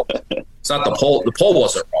solved, it's not the poll. The poll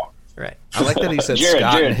wasn't wrong. Right. I like that he said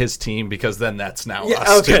Scott and his team, because then that's now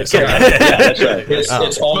us. Okay. Too. That's right.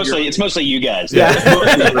 It's mostly you guys.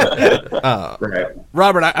 Yeah. Right.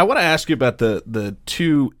 Robert, I want to ask you about the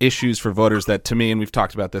two issues for voters that, to me, and we've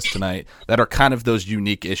talked about this tonight, that are kind of those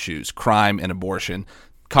unique issues: crime and abortion.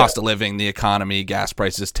 Cost of living, the economy, gas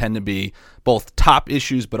prices tend to be both top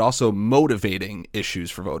issues, but also motivating issues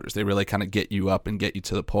for voters. They really kind of get you up and get you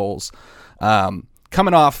to the polls.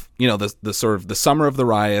 Coming off, the sort of the summer of the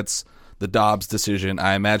riots, the Dobbs decision,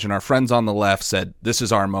 I imagine our friends on the left said, this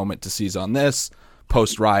is our moment to seize on this.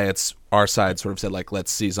 Post riots, our side sort of said, like,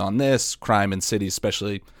 let's seize on this. Crime in cities,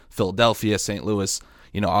 especially Philadelphia, St. Louis,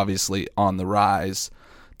 obviously on the rise.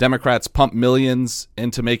 Democrats pumped millions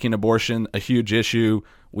into making abortion a huge issue.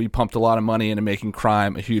 We pumped a lot of money into making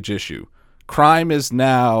crime a huge issue. Crime is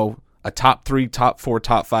now a top 3, top 4,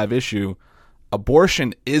 top 5 issue.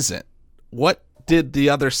 Abortion isn't. What did the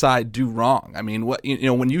other side do wrong? I mean, what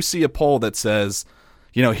when you see a poll that says,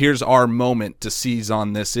 here's our moment to seize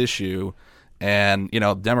on this issue, and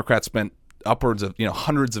Democrats spent upwards of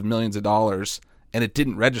hundreds of millions of dollars and it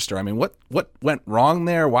didn't register. I mean, what went wrong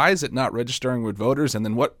there? Why is it not registering with voters? And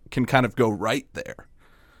then what can kind of go right there?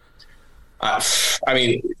 I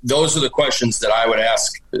mean, those are the questions that I would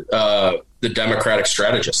ask the Democratic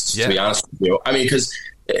strategists, to be honest with you. I mean, because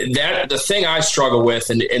the thing I struggle with,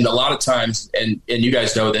 and a lot of times, and you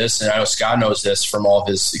guys know this, and I know Scott knows this from all of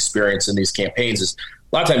his experience in these campaigns, is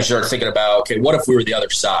a lot of times you start thinking about, okay, what if we were the other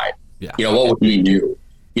side? Yeah. What would we do?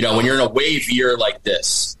 When you're in a wave year like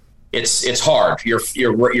this, it's hard.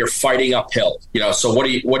 You're fighting uphill. So what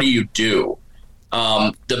do you do?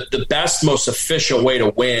 The best, most efficient way to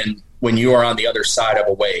win when you are on the other side of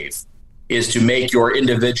a wave is to make your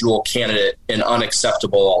individual candidate an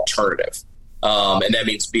unacceptable alternative. And that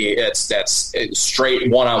means that's straight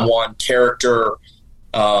one-on-one character.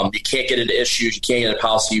 You can't get into issues. You can't get into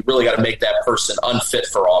policy. You really got to make that person unfit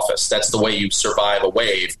for office. That's the way you survive a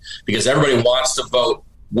wave, because everybody wants to vote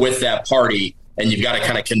with that party, and you've got to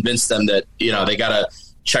kind of convince them that, they got to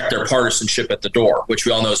check their partisanship at the door, which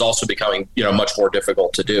we all know is also becoming, much more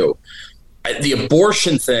difficult to do. The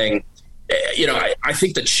abortion thing, I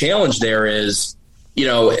think the challenge there is,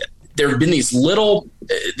 there have been these the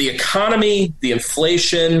economy, the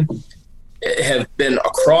inflation have been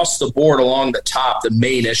across the board along the top, the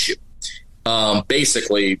main issue,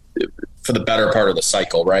 basically for the better part of the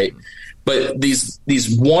cycle, right? But these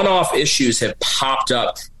one-off issues have popped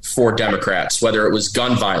up for Democrats, whether it was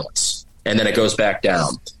gun violence, and then it goes back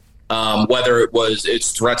down. Whether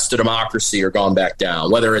it's threats to democracy are gone back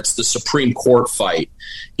down, whether it's the Supreme Court fight,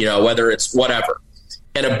 whether it's whatever.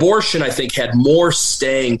 And abortion, I think, had more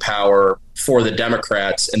staying power for the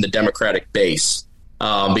Democrats and the Democratic base,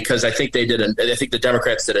 because I think the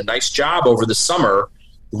Democrats did a nice job over the summer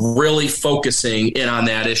really focusing in on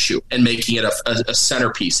that issue and making it a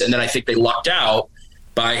centerpiece. And then I think they lucked out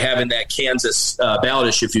by having that Kansas ballot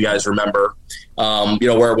issue, if you guys remember,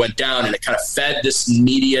 where it went down, and it kind of fed this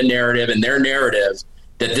media narrative and their narrative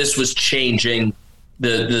that this was changing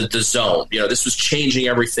the zone. This was changing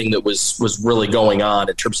everything that was really going on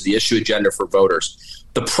in terms of the issue agenda for voters.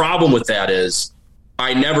 The problem with that is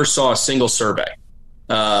I never saw a single survey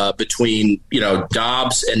between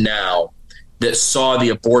Dobbs and now that saw the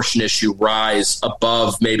abortion issue rise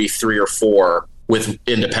above maybe 3 or 4 with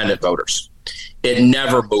independent voters. It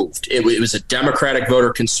never moved. It was a Democratic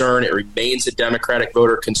voter concern. It remains a Democratic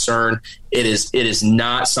voter concern. It is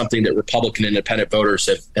not something that Republican independent voters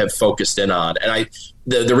have focused in on. And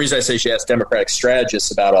the reason I say she asked Democratic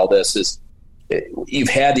strategists about all this is you've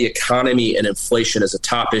had the economy and inflation as a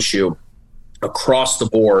top issue across the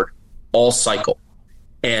board all cycle.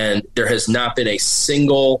 And there has not been a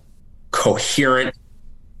single coherent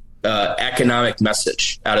economic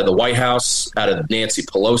message out of the White House, out of Nancy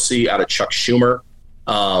Pelosi, out of Chuck Schumer.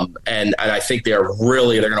 And I think they're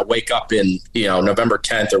going to wake up in, November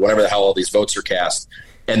 10th or whenever the hell all these votes are cast.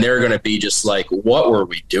 And they're going to be just like, what were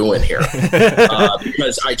we doing here? Because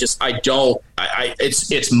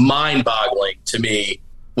it's mind boggling to me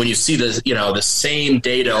when you see the same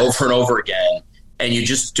data over and over again, and you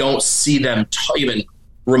just don't see them even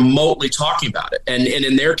remotely talking about it. And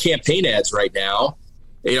in their campaign ads right now,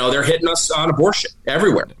 they're hitting us on abortion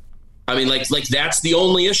everywhere. I mean, like that's the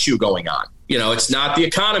only issue going on. It's not the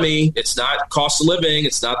economy. It's not cost of living.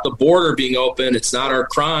 It's not the border being open. It's not our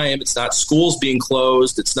crime. It's not schools being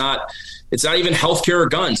closed. It's not even healthcare or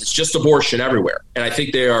guns. It's just abortion everywhere. And I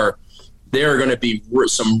think they are going to be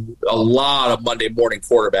a lot of Monday morning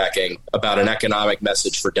quarterbacking about an economic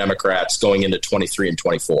message for Democrats going into 23 and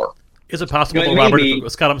 24. Is it possible,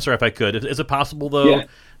 Robert? Scott, I'm sorry if I could. Is it possible, though,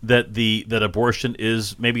 that abortion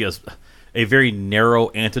is maybe a very narrow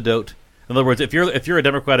antidote? In other words, if you're a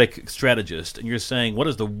Democratic strategist and you're saying, what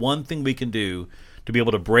is the one thing we can do to be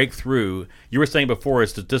able to break through? You were saying before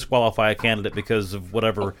is to disqualify a candidate because of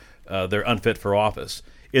whatever they're unfit for office.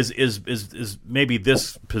 Is maybe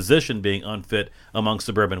this position being unfit among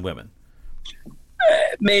suburban women?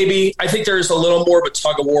 Maybe. I think there's a little more of a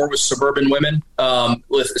tug of war with suburban women,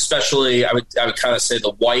 with especially I would kind of say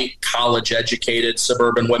the white college educated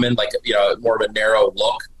suburban women, like more of a narrow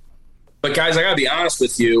look. But guys, I gotta be honest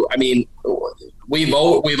with you. I mean, we've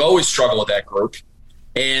always struggled with that group,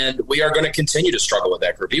 and we are going to continue to struggle with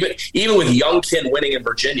that group. Even with Youngkin winning in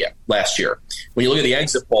Virginia last year, when you look at the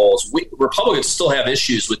exit polls, Republicans still have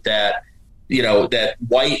issues with that. That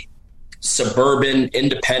white suburban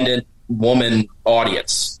independent woman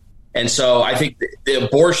audience. And so I think the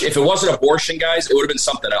abortion, if it wasn't abortion, guys, it would have been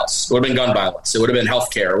something else. It would have been gun violence. It would have been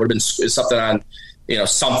healthcare. It would have been something on,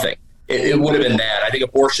 something. It would have been that. I think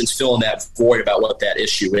abortion's filling that void about what that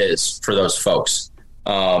issue is for those folks.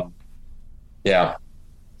 Yeah.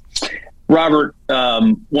 Robert,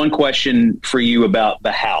 one question for you about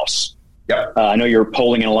the House. Yep. I know you're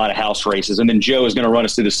polling in a lot of House races, and then Joe is going to run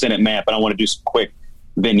us through the Senate map, and I want to do some quick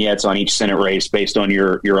vignettes on each Senate race based on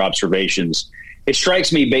your observations. It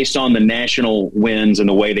strikes me, based on the national winds and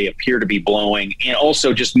the way they appear to be blowing, and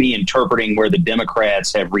also just me interpreting where the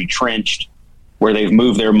Democrats have retrenched, where they've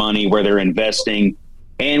moved their money, where they're investing,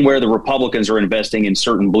 and where the Republicans are investing in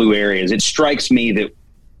certain blue areas. It strikes me that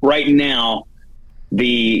right now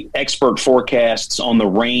the expert forecasts on the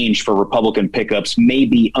range for Republican pickups may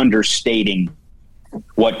be understating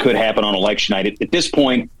what could happen on election night. At this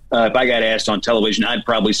point, if I got asked on television, I'd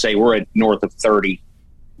probably say we're at north of 30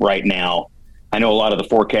 right now. I know a lot of the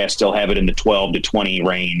forecasts still have it in the 12 to 20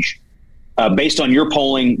 range. Based on your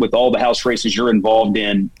polling with all the House races you're involved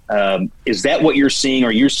in, is that what you're seeing?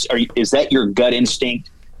 Is that your gut instinct,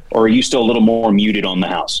 or are you still a little more muted on the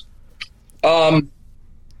House? I'm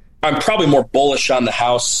probably more bullish on the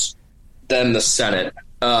House than the Senate.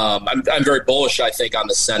 I'm very bullish, I think, on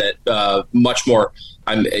the Senate. Much more.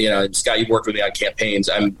 Scott, you've worked with me on campaigns.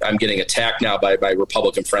 I'm getting attacked now by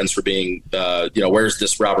Republican friends for being, where's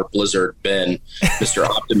this Robert Blizzard been, Mr.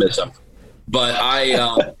 Optimism? But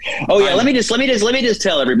let me just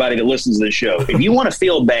tell everybody that listens to the show, if you want to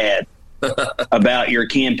feel bad about your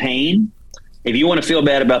campaign, if you want to feel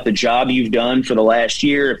bad about the job you've done for the last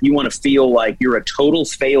year, if you want to feel like you're a total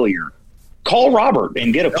failure call Robert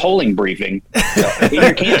and get a polling briefing in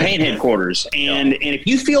your campaign headquarters. And if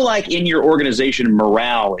you feel like in your organization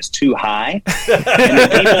morale is too high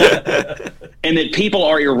and that people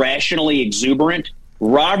are irrationally exuberant,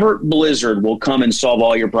 Robert Blizzard will come and solve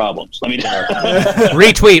all your problems. Let me tell you.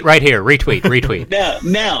 Retweet right here. Retweet.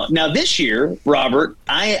 Now this year, Robert,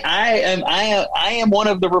 I am one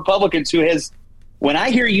of the Republicans who has, when I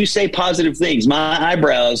hear you say positive things, my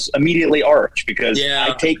eyebrows immediately arch because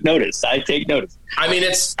I take notice. I mean,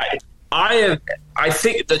 I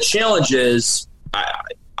think the challenge is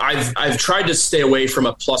I've tried to stay away from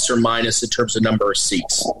a plus or minus in terms of number of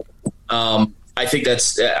seats. I think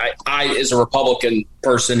that's I as a Republican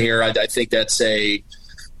person here. I think that's I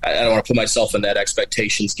don't want to put myself in that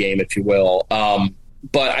expectations game, if you will.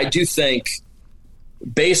 But I do think,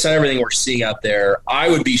 based on everything we're seeing out there, I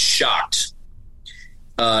would be shocked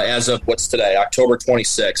as of what's today, October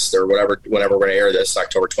 26th or whenever we're going to air this,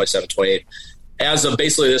 October 27th, 28th. As of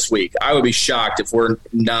basically this week, I would be shocked if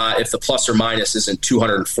the plus or minus isn't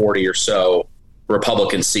 240 or so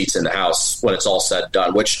Republican seats in the House when it's all said and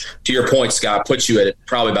done, which, to your point, Scott, puts you at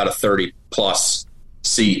probably about a 30-plus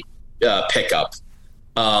seat pickup.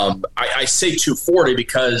 I say 240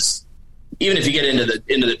 because even if you get into the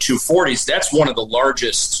 240s, that's one of the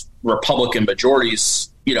largest Republican majorities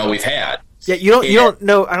we've had. Yeah, you don't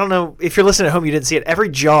know. I don't know if you're listening at home. You didn't see it. Every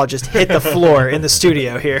jaw just hit the floor in the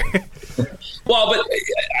studio here. Well, but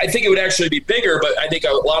I think it would actually be bigger. But I think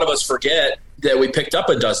a lot of us forget that we picked up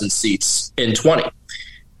a dozen seats in 20.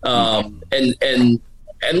 And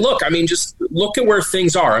look, I mean, just look at where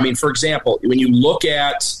things are. I mean, for example, when you look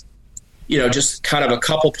at, just kind of a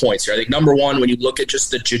couple points here. I think number one, when you look at just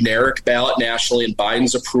the generic ballot nationally and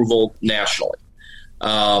Biden's approval nationally,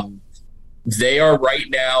 they are right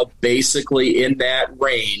now basically in that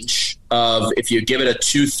range of, if you give it a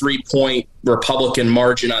 2-3 point Republican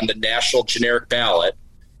margin on the national generic ballot,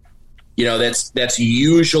 that's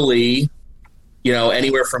usually,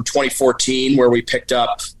 anywhere from 2014, where we picked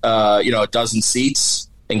up, a dozen seats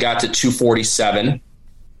and got to 247,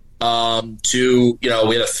 to, we had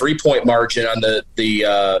a 3-point margin on the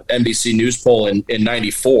NBC News poll in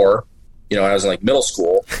 94. I was in middle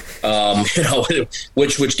school,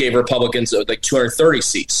 which gave Republicans 230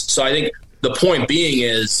 seats. So I think the point being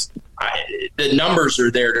is the numbers are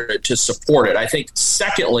there to support it. I think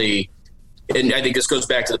secondly, and I think this goes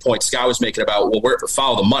back to the point Scott was making about,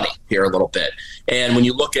 follow the money here a little bit. And when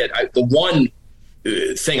you look at the one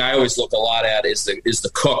thing I always look a lot at is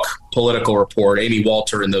the Cook political report. Amy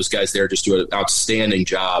Walter and those guys there just do an outstanding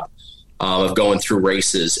job of going through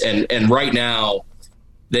races. And right now,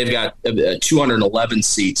 they've got 211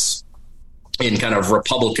 seats in kind of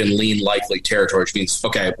Republican lean likely territory, which means,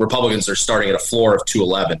 okay, Republicans are starting at a floor of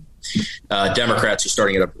 211. Democrats are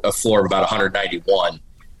starting at a floor of about 191.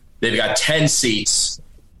 They've got 10 seats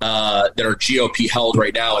that are GOP held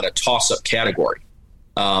right now in a toss-up category.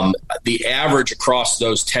 The average across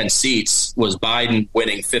those 10 seats was Biden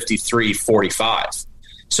winning 53-45.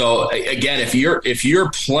 So again, if you're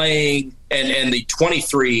playing and the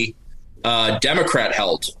 23 Democrat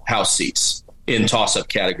held House seats in toss-up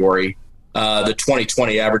category, the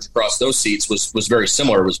 2020 average across those seats was very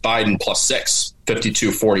similar. It was Biden plus 6,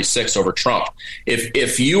 52-46 over Trump.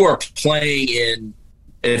 If you are playing in,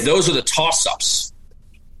 if those are the toss-ups,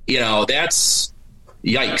 that's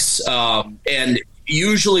yikes. And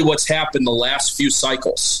usually what's happened the last few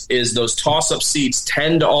cycles is those toss-up seats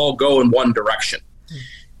tend to all go in one direction.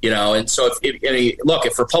 And so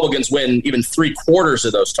if Republicans win even 3/4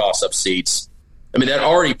 of those toss-up seats, I mean, that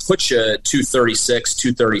already puts you at 236,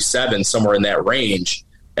 237, somewhere in that range.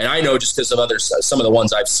 And I know just because of some of the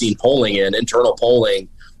ones I've seen polling in, internal polling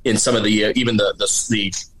in some of the even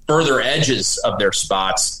the further edges of their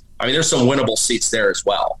spots, I mean, there's some winnable seats there as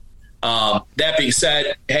well. That being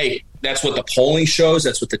said, hey, that's what the polling shows.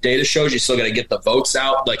 That's what the data shows. You still got to get the votes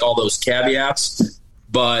out, like all those caveats.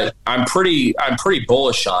 But I'm pretty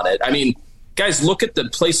bullish on it. I mean, guys, look at the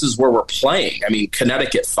places where we're playing. I mean,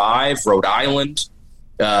 Connecticut 5, Rhode Island,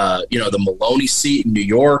 the Maloney seat in New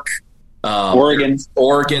York, Oregon,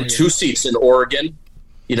 2 seats in Oregon,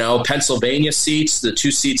 Pennsylvania seats, the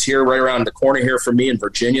 2 seats here right around the corner here for me in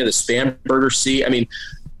Virginia, the Spanberger seat. I mean,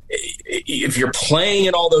 if you're playing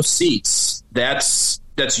in all those seats, that's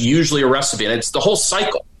usually a recipe, and it's the whole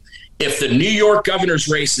cycle. If the New York governor's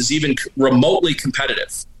race is even remotely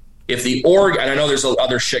competitive, if the Oregon, and I know there's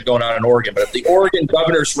other shit going on in Oregon, but if the Oregon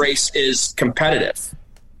governor's race is competitive,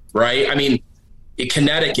 right? I mean, in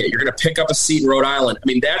Connecticut, you're going to pick up a seat in Rhode Island. I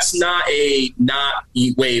mean, that's not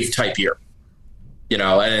heat wave type year, and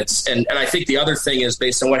I think the other thing is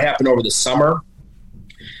based on what happened over the summer.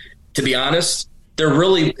 To be honest,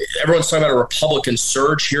 everyone's talking about a Republican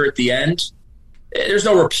surge here at the end. There's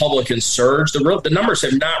no Republican surge. The numbers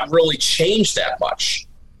have not really changed that much.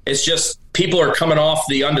 It's just people are coming off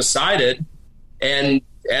the undecided, and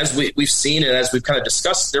as we've seen and as we've kind of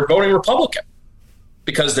discussed, they're voting Republican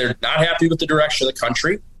because they're not happy with the direction of the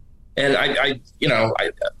country. And I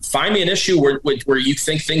find me an issue where you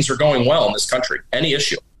think things are going well in this country. Any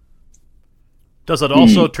issue. Does it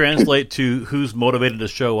also translate to who's motivated to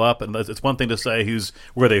show up? And it's one thing to say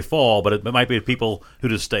where they fall, but it might be people who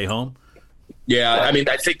just stay home. Yeah, I mean,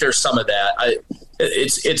 I think there's some of that.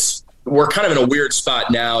 We're kind of in a weird spot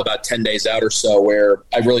now, about 10 days out or so, where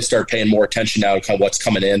I really started paying more attention now to kind of what's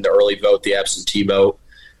coming in, the early vote, the absentee vote.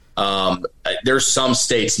 There's some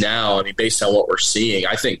states now, I mean, based on what we're seeing,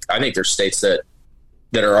 I think there's states that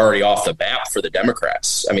are already off the map for the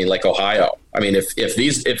Democrats. I mean, like Ohio. I mean, if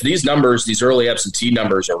these numbers, these early absentee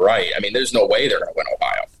numbers are right, I mean, there's no way they're going to win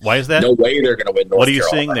Ohio. Why is that? No way they're going to win North Carolina. What are you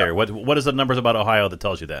seeing there? What is the numbers about Ohio that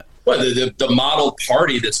tells you that? Well, the model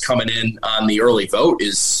party that's coming in on the early vote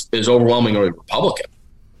is overwhelmingly Republican.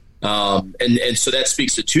 And so that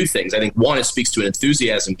speaks to two things. I think, one, it speaks to an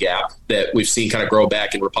enthusiasm gap that we've seen kind of grow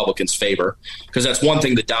back in Republicans' favor, because that's one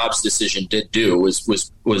thing the Dobbs decision did do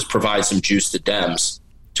was provide some juice to Dems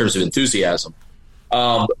in terms of enthusiasm.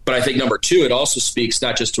 But I think, number two, it also speaks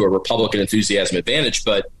not just to a Republican enthusiasm advantage,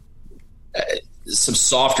 but some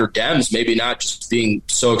softer Dems maybe not just being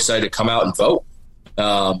so excited to come out and vote.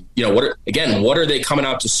 What are they coming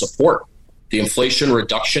out to support? The Inflation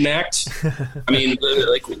Reduction Act. I mean,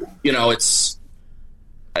 it's.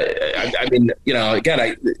 I mean,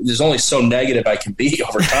 again, there's only so negative I can be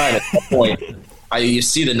over time. At that point, you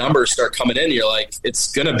see the numbers start coming in, you're like,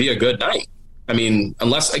 it's going to be a good night. I mean,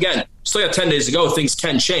 unless, again, still got 10 days to go, things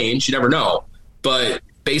can change. You never know. But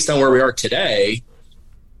based on where we are today,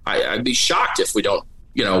 I'd be shocked if we don't,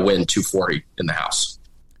 win 240 in the House.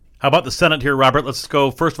 How about the Senate here, Robert? Let's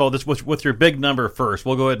go, first of all, this with your big number first.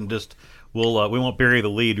 We'll go ahead and just, we won't bury the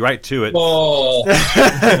lead, right to it. Oh.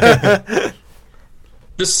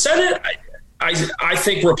 The Senate, I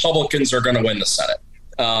think Republicans are going to win the Senate.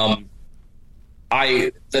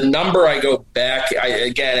 The number I go back,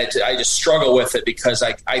 I just struggle with it because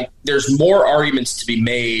there's more arguments to be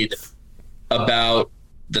made about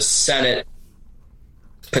the Senate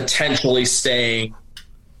potentially staying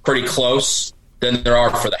pretty close than there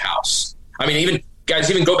are for the House. I mean, even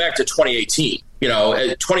go back to 2018.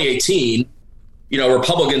 2018,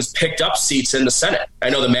 Republicans picked up seats in the Senate. I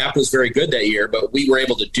know the map was very good that year, but we were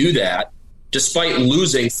able to do that despite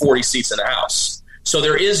losing 40 seats in the House. So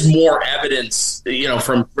there is more evidence,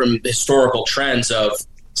 from historical trends of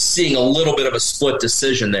seeing a little bit of a split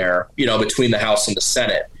decision there, between the House and the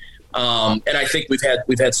Senate. And I think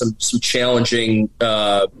we've had some challenging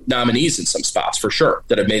nominees in some spots for sure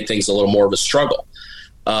that have made things a little more of a struggle.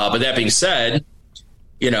 But that being said,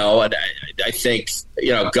 I think,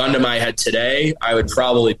 gun to my head today, I would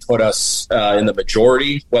probably put us in the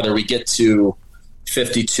majority, whether we get to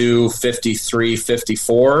 52, 53,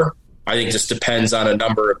 54. I think just depends on a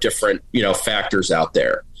number of different, factors out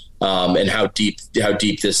there, and how deep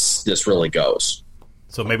this really goes.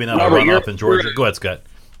 So maybe not a runoff in Georgia. Go ahead, Scott.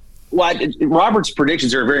 Well, Robert's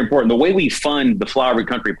predictions are very important. The way we fund the Flowery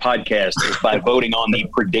Country podcast is by voting on the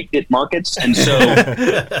predicted markets. And so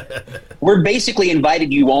we're basically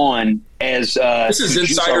invited you on as this is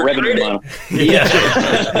insider revenue model.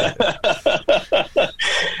 Yeah.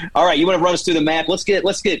 All right, you want to run us through the map? Let's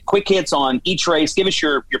get quick hits on each race. Give us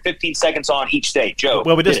your 15 seconds on each state. Joe.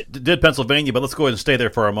 Well, we just did Pennsylvania, but let's go ahead and stay there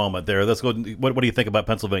for a moment there. Let's go. What do you think about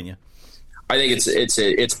Pennsylvania? I think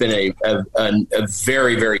it's been a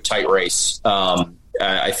very, very tight race.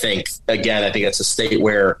 I think it's a state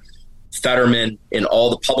where Fetterman, in all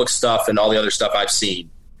the public stuff and all the other stuff I've seen,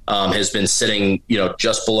 has been sitting,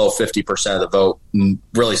 just below 50% of the vote,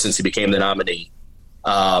 really since he became the nominee.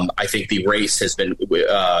 I think the race has been,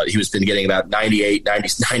 he's been getting about 98,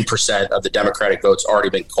 99% of the Democratic votes already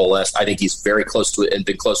been coalesced. I think he's very close to it and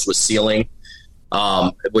been close to a ceiling.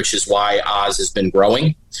 Which is why Oz has been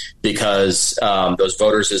growing, because those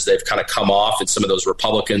voters, as they've kind of come off, and some of those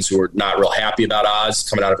Republicans who are not real happy about Oz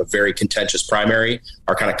coming out of a very contentious primary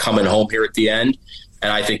are kind of coming home here at the end.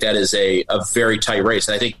 And I think that is a very tight race.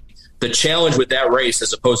 And I think the challenge with that race,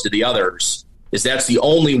 as opposed to the others, is that's the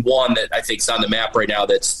only one that I think is on the map right now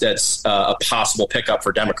that's a possible pickup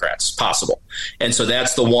for Democrats, possible. And so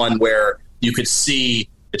that's the one where you could see.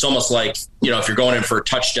 It's almost like, if you're going in for a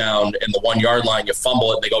touchdown and the 1 yard line, you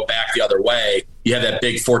fumble it and they go back the other way, you have that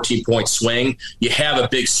big 14-point swing. You have a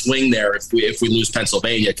big swing there if we lose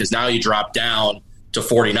Pennsylvania, because now you drop down to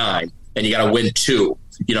 49 and you got to win 2,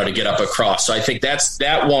 to get up across. So I think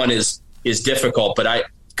that one is is difficult. But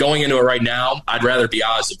going into it right now, I'd rather be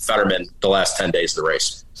Oz than Fetterman the last 10 days of the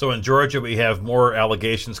race. So in Georgia, we have more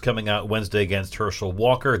allegations coming out Wednesday against Herschel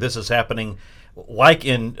Walker. This is happening like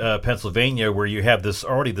in Pennsylvania, where you have this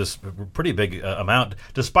pretty big amount.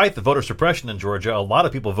 Despite the voter suppression in Georgia, a lot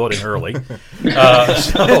of people voting early.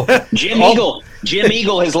 Jim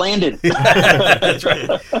Eagle has landed. That's right.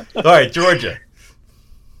 All right, Georgia.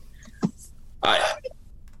 I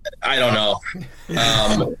don't know.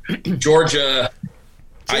 Georgia.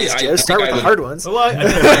 Jeez, start with the hard ones. Well,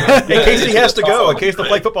 in case he has to go, in case the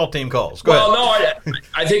flag football team calls. Go ahead. No,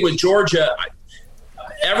 I think with Georgia,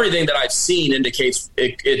 everything that I've seen indicates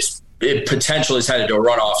it potentially is headed to a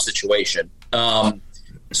runoff situation.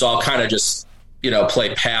 So I'll kind of just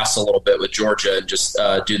play pass a little bit with Georgia and just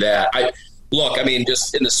do that.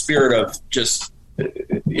 Just in the spirit of just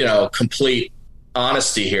complete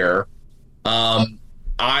honesty here,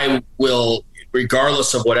 I will.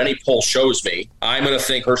 Regardless of what any poll shows me, I'm going to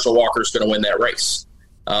think Herschel Walker is going to win that race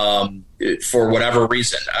for whatever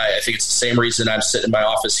reason. I think it's the same reason I'm sitting in my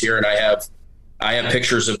office here and I have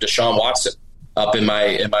pictures of Deshaun Watson up in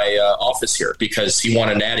my office here because he won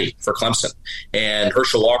a natty for Clemson and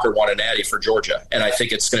Herschel Walker won a natty for Georgia. And I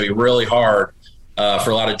think it's going to be really hard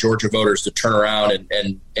for a lot of Georgia voters to turn around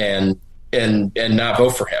and not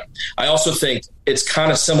vote for him. I also think it's kind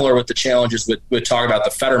of similar with the challenges with talking about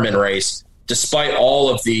the Fetterman race. Despite all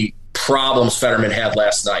of the problems Fetterman had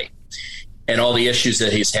last night and all the issues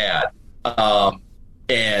that he's had,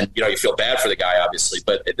 and you feel bad for the guy, obviously,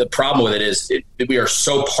 but the problem with it is we are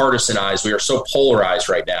so partisanized, we are so polarized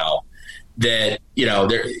right now that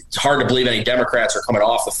it's hard to believe any Democrats are coming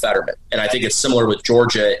off of Fetterman. And I think it's similar with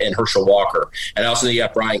Georgia and Herschel Walker. And I also think you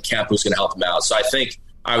got Brian Kemp who's going to help him out. So I think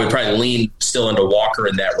I would probably lean still into Walker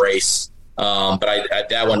in that race, but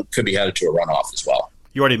that one could be headed to a runoff as well.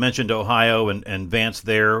 You already mentioned Ohio and Vance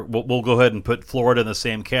there. We'll go ahead and put Florida in the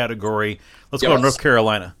same category. Let's go to North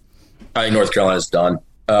Carolina. I think North Carolina's done.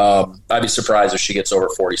 I'd be surprised if she gets over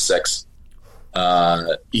 46.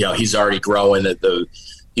 He's already growing. There's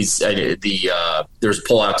a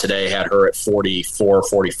poll out today had her at 44,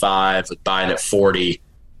 45, with Biden at 40.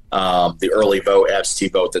 The early vote, absentee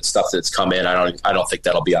vote, that stuff that's come in. I don't think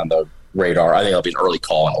that'll be on the radar. I think it'll be an early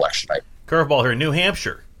call on election night. Curveball here, New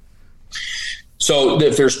Hampshire. So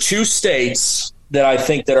if there's two states that I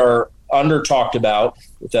think that are under talked about,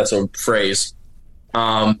 if that's a phrase,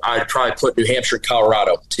 I'd probably put New Hampshire and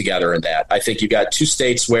Colorado together in that. I think you got two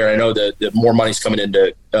states where I know the more money's coming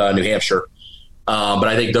into New Hampshire, but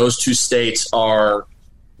I think those two states are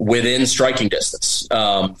within striking distance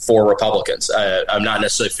for Republicans. I'm not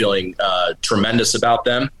necessarily feeling tremendous about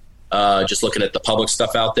them, just looking at the public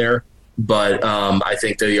stuff out there. But I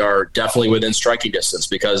think they are definitely within striking distance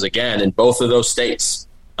because, again, in both of those states,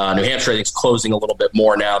 New Hampshire, I think, is closing a little bit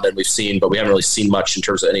more now than we've seen, but we haven't really seen much in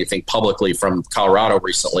terms of anything publicly from Colorado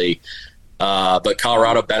recently. But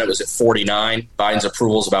Colorado, Bennett was at 49. Biden's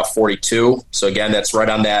approval is about 42. So, again, that's right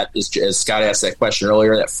on that. As Scott asked that question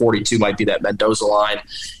earlier, that 42 might be that Mendoza line.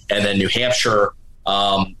 And then New Hampshire,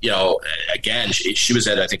 again, she was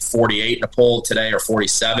at, I think, 48 in a poll today or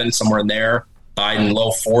 47, somewhere in there. Biden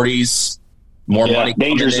low 40s, more money.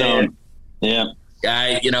 Danger zone. Yeah.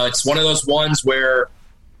 It's one of those ones where,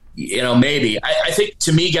 maybe. I think,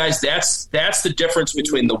 to me, guys, that's the difference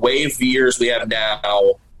between the wave years we have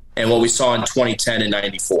now and what we saw in 2010 and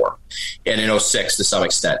 94 and in 06 to some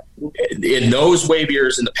extent. In those wave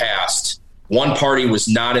years in the past, one party was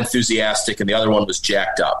not enthusiastic and the other one was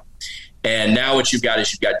jacked up. And now what you've got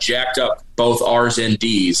is you've got jacked up both R's and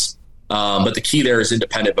D's. But the key there is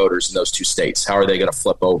independent voters in those two states. How are they going to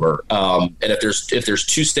flip over? And if there's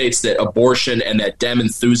two states that abortion and that Dem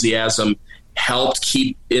enthusiasm helped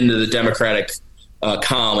keep into the Democratic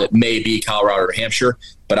column, it may be Colorado or New Hampshire.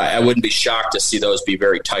 But I wouldn't be shocked to see those be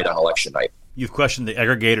very tight on election night. You've questioned the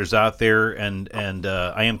aggregators out there, and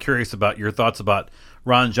I am curious about your thoughts about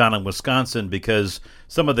Ron John in Wisconsin, because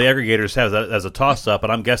some of the aggregators have that as a toss-up,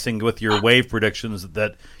 and I'm guessing with your wave predictions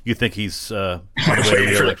that you think he's on the way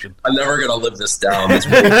to the election. I'm never going to live this down.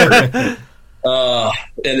 And,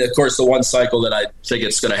 of course, the one cycle that I think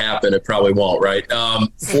it's going to happen, it probably won't, right?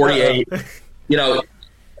 48,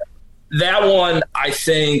 that one, I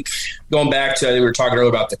think, going back to, we were talking earlier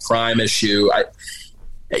about the crime issue, a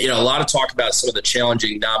lot of talk about some of the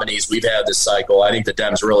challenging nominees we've had this cycle. I think the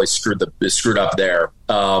Dems really screwed up there.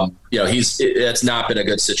 It's not been a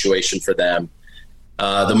good situation for them.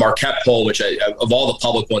 The Marquette poll, which of all the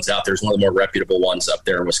public ones out there, is one of the more reputable ones up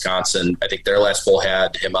there in Wisconsin. I think their last poll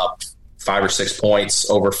had him up 5 or 6 points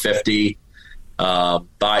over 50. Not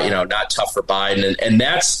tough for Biden, and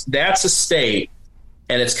that's a state.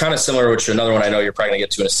 And it's kind of similar to another one I know you're probably going to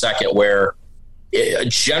get to in a second, where a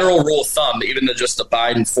general rule of thumb, even though just the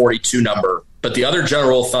Biden 42 number, but the other general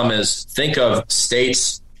rule of thumb is think of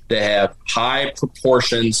states that have high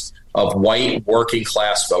proportions of white working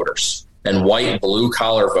class voters and white blue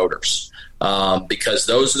collar voters, because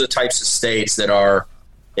those are the types of states that are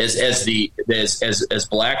as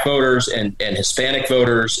black voters and Hispanic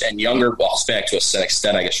voters and younger, well, Hispanic to an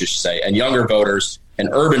extent, I guess you should say, and younger voters and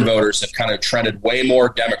urban voters have kind of trended way more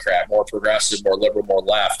Democrat, more progressive, more liberal, more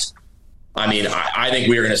left. I mean, I think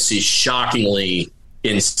we are going to see shockingly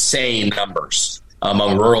insane numbers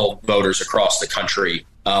among rural voters across the country.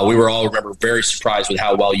 We were all, remember, very surprised with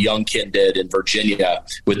how well Youngkin did in Virginia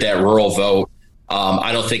with that rural vote.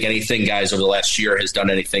 I don't think anything, guys, over the last year has done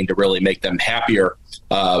anything to really make them happier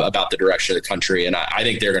about the direction of the country. And I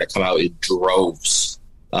think they're going to come out in droves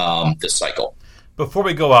this cycle. Before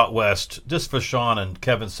we go out west, just for Sean and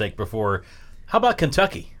Kevin's sake, how about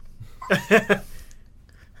Kentucky?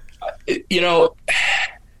 You know,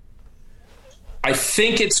 I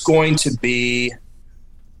think it's going to be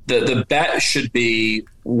the bet should be,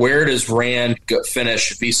 where does Rand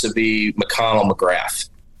finish vis-a-vis McConnell McGrath?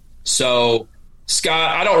 So,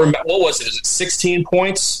 Scott, I don't remember, what was it? Is it 16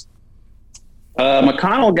 points?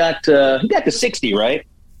 McConnell got to 60, right?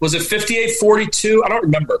 Was it 58-42? I don't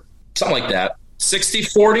remember. Something like that.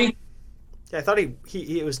 60-40? Yeah, I thought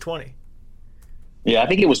it was 20. Yeah, I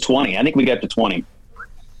think it was 20. I think we got to 20.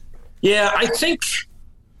 Yeah, I think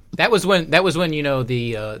that was when there was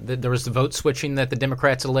the vote switching that the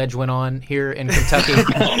Democrats allege went on here in Kentucky.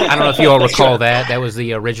 I don't know if you all recall that. That was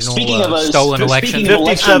the original stolen election.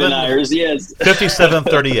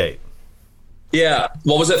 57-38. Yeah.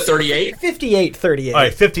 What was it, 38? 58-38. All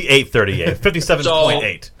right, 58-38.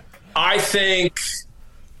 57.8. So,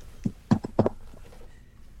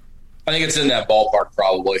 I think it's in that ballpark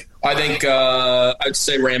probably. I think I'd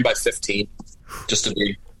say Rand by 15, just to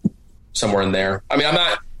be somewhere in there. I mean,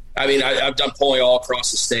 I've done polling all across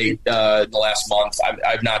the state in the last month.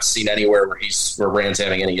 I've not seen anywhere where Rand's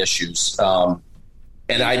having any issues. And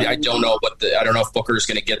I don't know I don't know if Booker is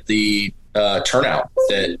going to get the turnout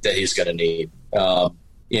that he's going to need,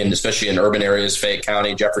 especially in urban areas, Fayette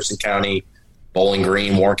County, Jefferson County, Bowling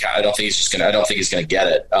Green, Warren County. I don't think he's going to get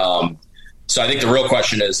it. So I think the real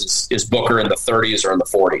question is Booker in the 30s or in the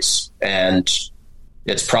 40s? And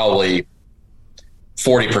it's probably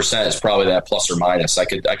 40% is probably that plus or minus. I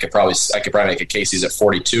could probably make a case he's at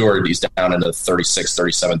 42 or he's down into 36,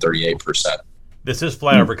 37, 38%. This is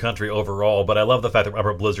flyover country overall, but I love the fact that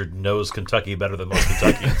Robert Blizzard knows Kentucky better than most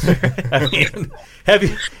Kentuckians. I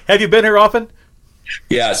mean, have you been here often?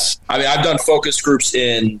 Yes. I mean, I've done focus groups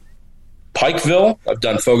in Pikeville. I've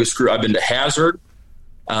been to Hazard.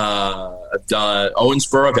 I've done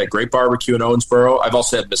Owensboro. I've had great barbecue in Owensboro. I've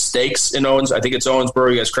also had mistakes in I think it's Owensboro.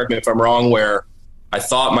 You guys correct me if I'm wrong, where I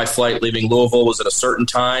thought my flight leaving Louisville was at a certain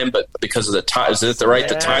time, but because of the time,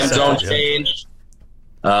 the time zone changed?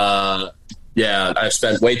 Yeah, I've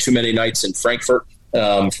spent way too many nights in Frankfurt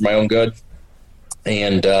for my own good.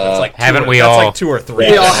 And haven't we all? That's like 2 or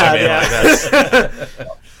 3. We all have, yeah.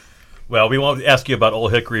 Well, we won't ask you about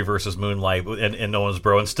Old Hickory versus Moonlight in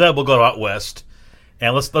Owensboro. Instead, we'll go out west,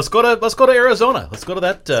 and let's go to Arizona. Let's go to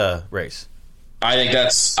that race. I think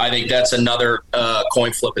that's another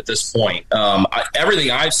coin flip at this point.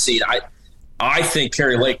 Everything I've seen, I think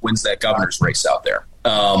Kari Lake wins that governor's race out there.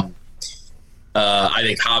 I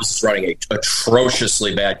think Hobbs is running an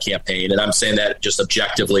atrociously bad campaign, and I'm saying that just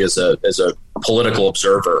objectively as a political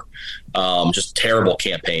observer. Just terrible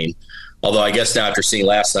campaign. Although I guess now after seeing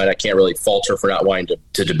last night, I can't really fault her for not wanting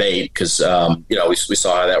to debate because we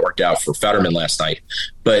saw how that worked out for Fetterman last night.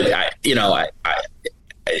 But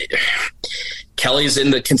Kelly's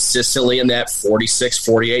consistently in that 46,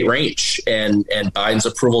 48 range, and Biden's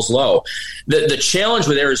approval's low. The challenge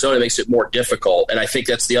with Arizona makes it more difficult, and I think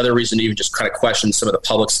that's the other reason to even just kind of question some of the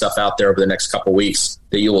public stuff out there over the next couple of weeks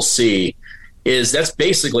that you will see, is that's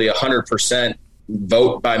basically 100%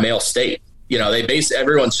 vote by mail state.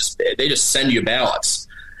 They just send you ballots.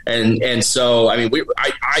 And so, I mean,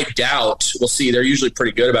 I doubt, we'll see, they're usually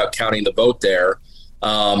pretty good about counting the vote there.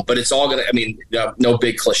 But it's all going to, no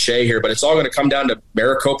big cliche here, but it's all going to come down to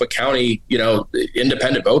Maricopa County,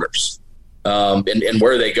 independent voters, and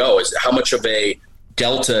where they go. Is how much of a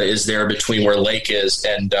delta is there between where Lake is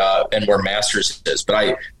and where Masters is.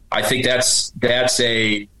 But I think that's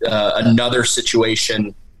another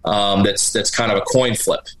situation that's kind of a coin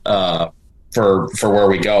flip for where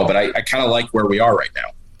we go. But I kind of like where we are right now.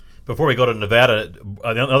 Before we go to Nevada,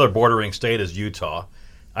 another bordering state is Utah.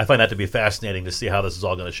 I find that to be fascinating to see how this is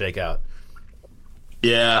all going to shake out.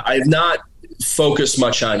 Yeah, I've not focused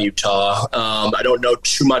much on Utah. I don't know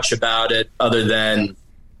too much about it other than,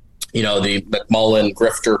 the McMullen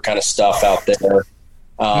grifter kind of stuff out there.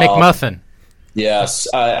 McMuffin. Yes,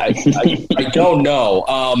 I don't know.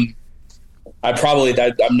 I'm probably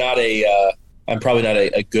not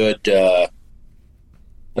a good. I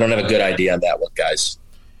don't have a good idea on that one, guys.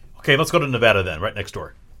 Okay, let's go to Nevada then, right next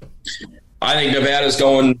door. I think Nevada's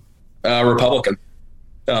going Republican.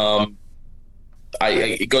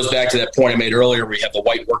 It goes back to that point I made earlier. We have the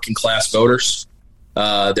white working class voters.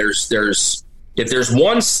 If there's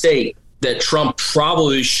one state that Trump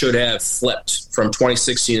probably should have flipped from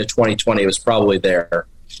 2016 to 2020, it was probably there.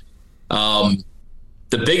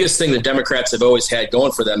 The biggest thing the Democrats have always had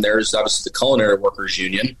going for them there is obviously the Culinary Workers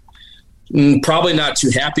Union. Probably not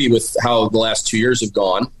too happy with how the last 2 years have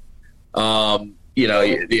gone.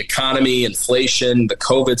 The economy, inflation, the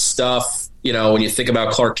COVID stuff, when you think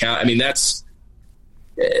about Clark County, that's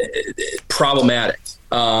problematic.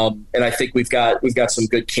 And I think we've got some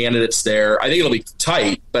good candidates there. I think it'll be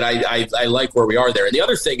tight, but I like where we are there. And the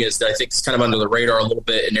other thing is that I think it's kind of under the radar a little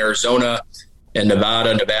bit in Arizona and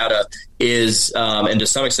Nevada. Nevada is, and to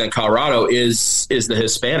some extent Colorado is the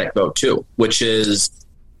Hispanic vote too, which is,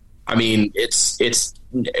 it's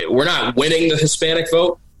we're not winning the Hispanic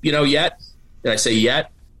vote, yet. And I say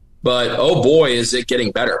yet, but oh boy, is it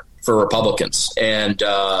getting better for Republicans. And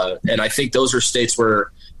I think those are states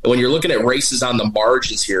where, when you're looking at races on the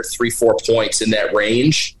margins here, 3-4 points in that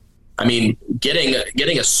range,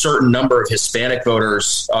 getting a certain number of Hispanic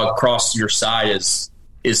voters across your side is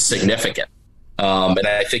significant. And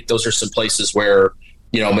I think those are some places where,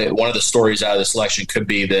 one of the stories out of this election could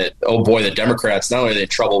be that, oh boy, the Democrats, not only are they in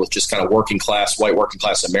trouble with just kind of white working class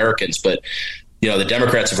Americans, but the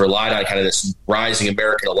Democrats have relied on kind of this rising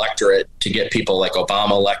American electorate to get people like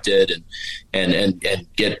Obama elected and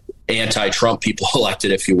get anti-Trump people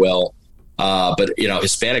elected, if you will. But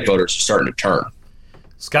Hispanic voters are starting to turn.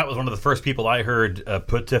 Scott was one of the first people I heard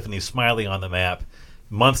put Tiffany Smiley on the map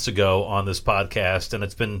months ago on this podcast, and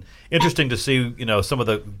it's been interesting to see some of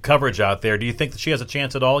the coverage out there. Do you think that she has a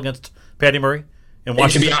chance at all against Patty Murray in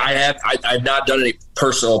Washington? I've not done any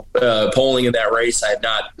personal polling in that race. I have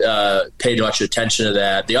not paid much attention to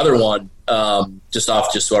that. The other one, just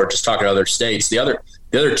talking to other states, the other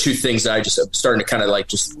two things that I just am starting to kind of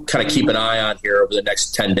keep an eye on here over the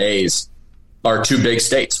next 10 days are two big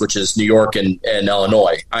states, which is New York and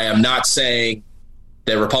Illinois. I am not saying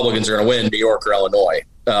that Republicans are going to win New York or Illinois,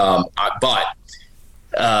 but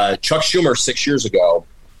Chuck Schumer 6 years ago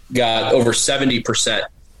got over 70%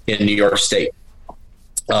 in New York State.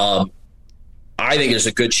 I think there's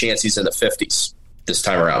a good chance he's in the 50s this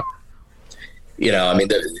time around.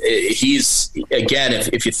 He's, again,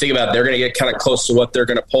 if you think about it, they're going to get kind of close to what they're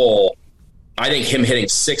going to poll. I think him hitting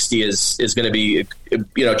 60 is going to be,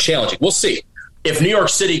 challenging. We'll see. If New York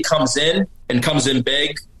City comes in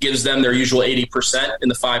big, gives them their usual 80% in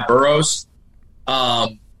the 5 boroughs,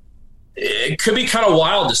 it could be kind of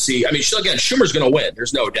wild to see. Again, Schumer's going to win.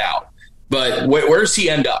 There's no doubt. But where does he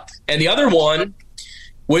end up? And the other one,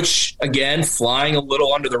 which, again, flying a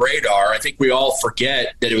little under the radar, I think we all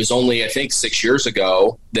forget that it was only, 6 years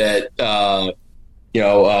ago that, I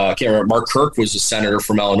can't remember, Mark Kirk was a senator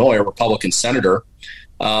from Illinois, a Republican senator.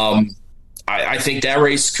 I think that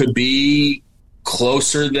race could be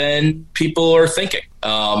closer than people are thinking.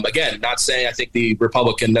 Again, not saying I think the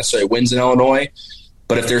Republican necessarily wins in Illinois,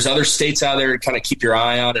 but if there's other states out there to kind of keep your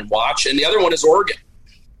eye on and watch. And the other one is Oregon.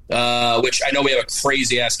 Which I know we have a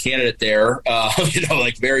crazy ass candidate there,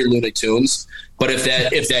 very Looney Tunes. But if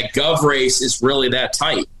that gov race is really that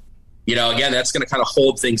tight, again, that's going to kind of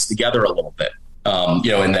hold things together a little bit,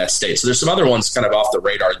 in that state. So there's some other ones kind of off the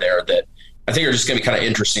radar there that I think are just going to be kind of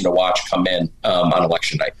interesting to watch come in on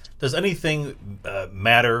election night. Does anything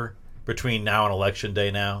matter between now and election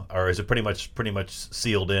day now, or is it pretty much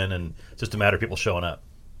sealed in and just a matter of people showing up?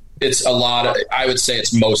 It's a lot of, I would say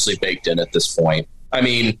it's mostly baked in at this point.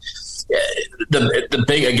 The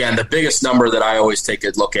biggest number that I always take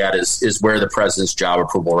a look at is where the president's job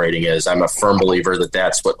approval rating is. I'm a firm believer that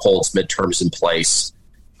that's what holds midterms in place.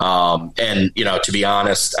 To be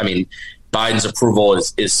honest, Biden's approval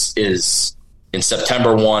is in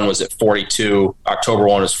September 1 was at 42, October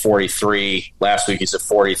 1 was 43. Last week he's at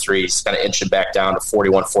 43. He's kind of inching back down to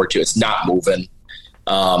 41, 42. It's not moving.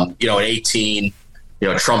 In 18.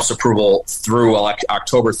 Trump's approval through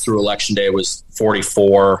October through Election Day was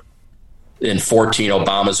 44. In 14,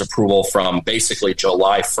 Obama's approval from basically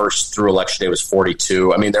July 1st through Election Day was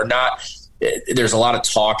 42. They're not. There's a lot of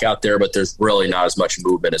talk out there, but there's really not as much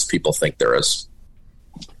movement as people think there is.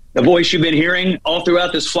 The voice you've been hearing all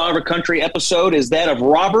throughout this Flyover Country episode is that of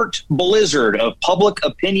Robert Blizzard of Public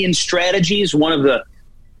Opinion Strategies, one of the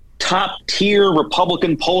top-tier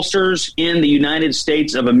Republican pollsters in the United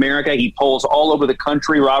States of America. He polls all over the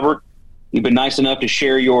country. Robert, you've been nice enough to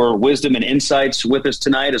share your wisdom and insights with us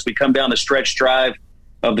tonight as we come down the stretch drive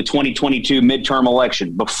of the 2022 midterm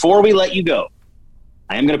election. Before we let you go,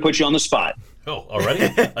 I am going to put you on the spot. Oh,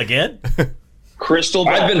 already? Again? Crystal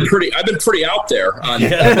ball. I've been pretty out there on.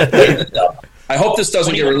 I hope this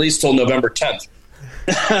doesn't get released till November 10th.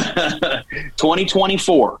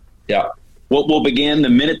 2024. Yeah. We'll begin the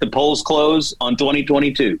minute the polls close on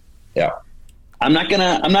 2022. Yeah. I'm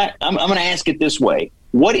gonna ask it this way.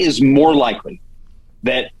 What is more likely,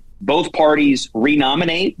 that both parties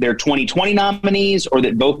renominate their 2020 nominees, or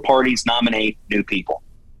that both parties nominate new people?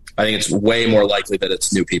 I think it's way more likely that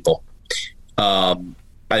it's new people. I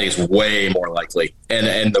think it's way more likely.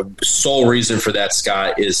 And the sole reason for that,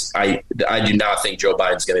 Scott, is I do not think Joe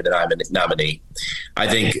Biden's going to be the nominee. I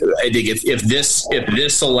think if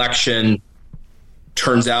this election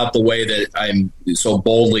turns out the way that I'm so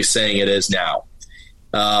boldly saying it is now,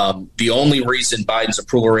 the only reason Biden's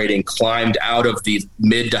approval rating climbed out of the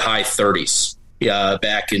mid to high 30s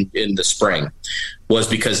back in the spring was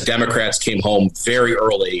because Democrats came home very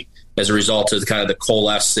early as a result of kind of the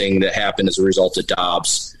coalescing that happened as a result of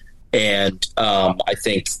Dobbs. And I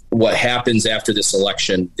think what happens after this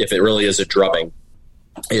election, if it really is a drubbing,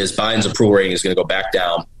 is Biden's approval rating is going to go back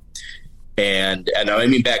down. And I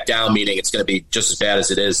mean back down, meaning it's going to be just as bad as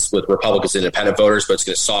it is with Republicans and independent voters, but it's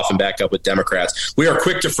going to soften back up with Democrats. We are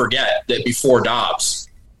quick to forget that before Dobbs,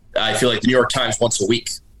 I feel like the New York Times once a week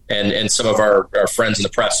and some of our friends in the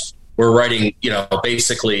press were writing,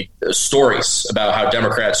 basically stories about how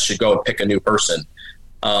Democrats should go and pick a new person.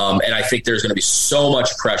 And I think there's going to be so much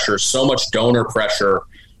pressure, so much donor pressure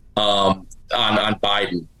on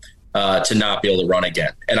Biden to not be able to run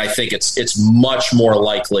again. And I think it's much more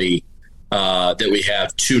likely that we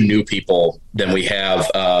have two new people than we have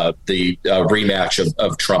the rematch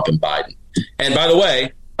of Trump and Biden. And by the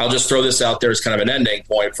way, I'll just throw this out there as kind of an ending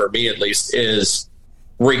point for me, at least, is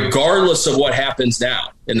regardless of what happens now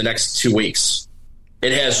in the next 2 weeks,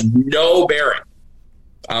 it has no bearing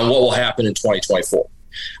on what will happen in 2024.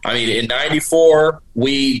 I mean, in 94,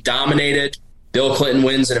 we dominated. Bill Clinton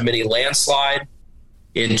wins in a mini landslide.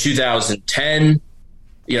 In 2010,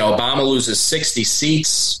 Obama loses 60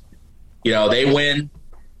 seats. They win.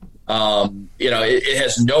 It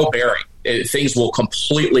has no bearing. Things will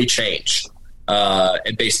completely change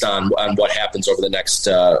based on what happens over the next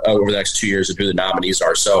 2 years and who the nominees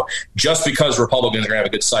are. So just because Republicans are going to have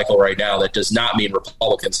a good cycle right now, that does not mean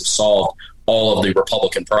Republicans have solved all of the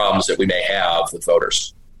Republican problems that we may have with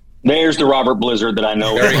voters. There's the Robert Blizzard that I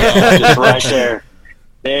know. There you go. Just right there.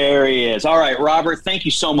 There he is. All right, Robert, thank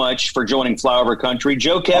you so much for joining Flyover Country.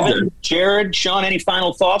 Joe, Kevin, Jared, Sean, any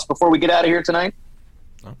final thoughts before we get out of here tonight?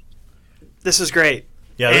 This was great.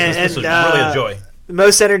 Yeah, this was really a joy.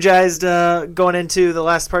 Most energized going into the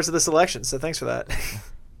last parts of this election, so thanks for that.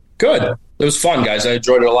 Good. It was fun, guys. I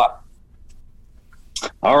enjoyed it a lot.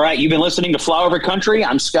 All right, you've been listening to Flyover Country.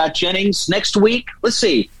 I'm Scott Jennings. Next week, let's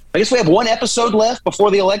see. I guess we have one episode left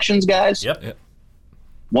before the elections, guys. Yep.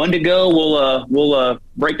 One to go. We'll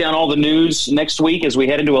break down all the news next week as we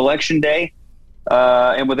head into Election Day.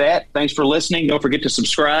 And with that, thanks for listening. Don't forget to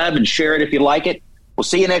subscribe and share it if you like it. We'll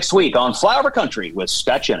see you next week on Flyover Country with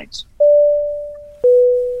Scott Jennings.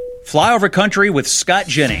 Flyover Country with Scott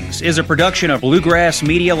Jennings is a production of Bluegrass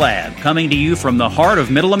Media Lab, coming to you from the heart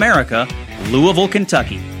of Middle America, Louisville,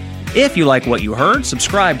 Kentucky. If you like what you heard,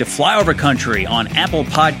 subscribe to Flyover Country on Apple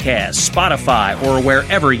Podcasts, Spotify, or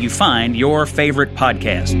wherever you find your favorite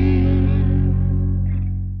podcast.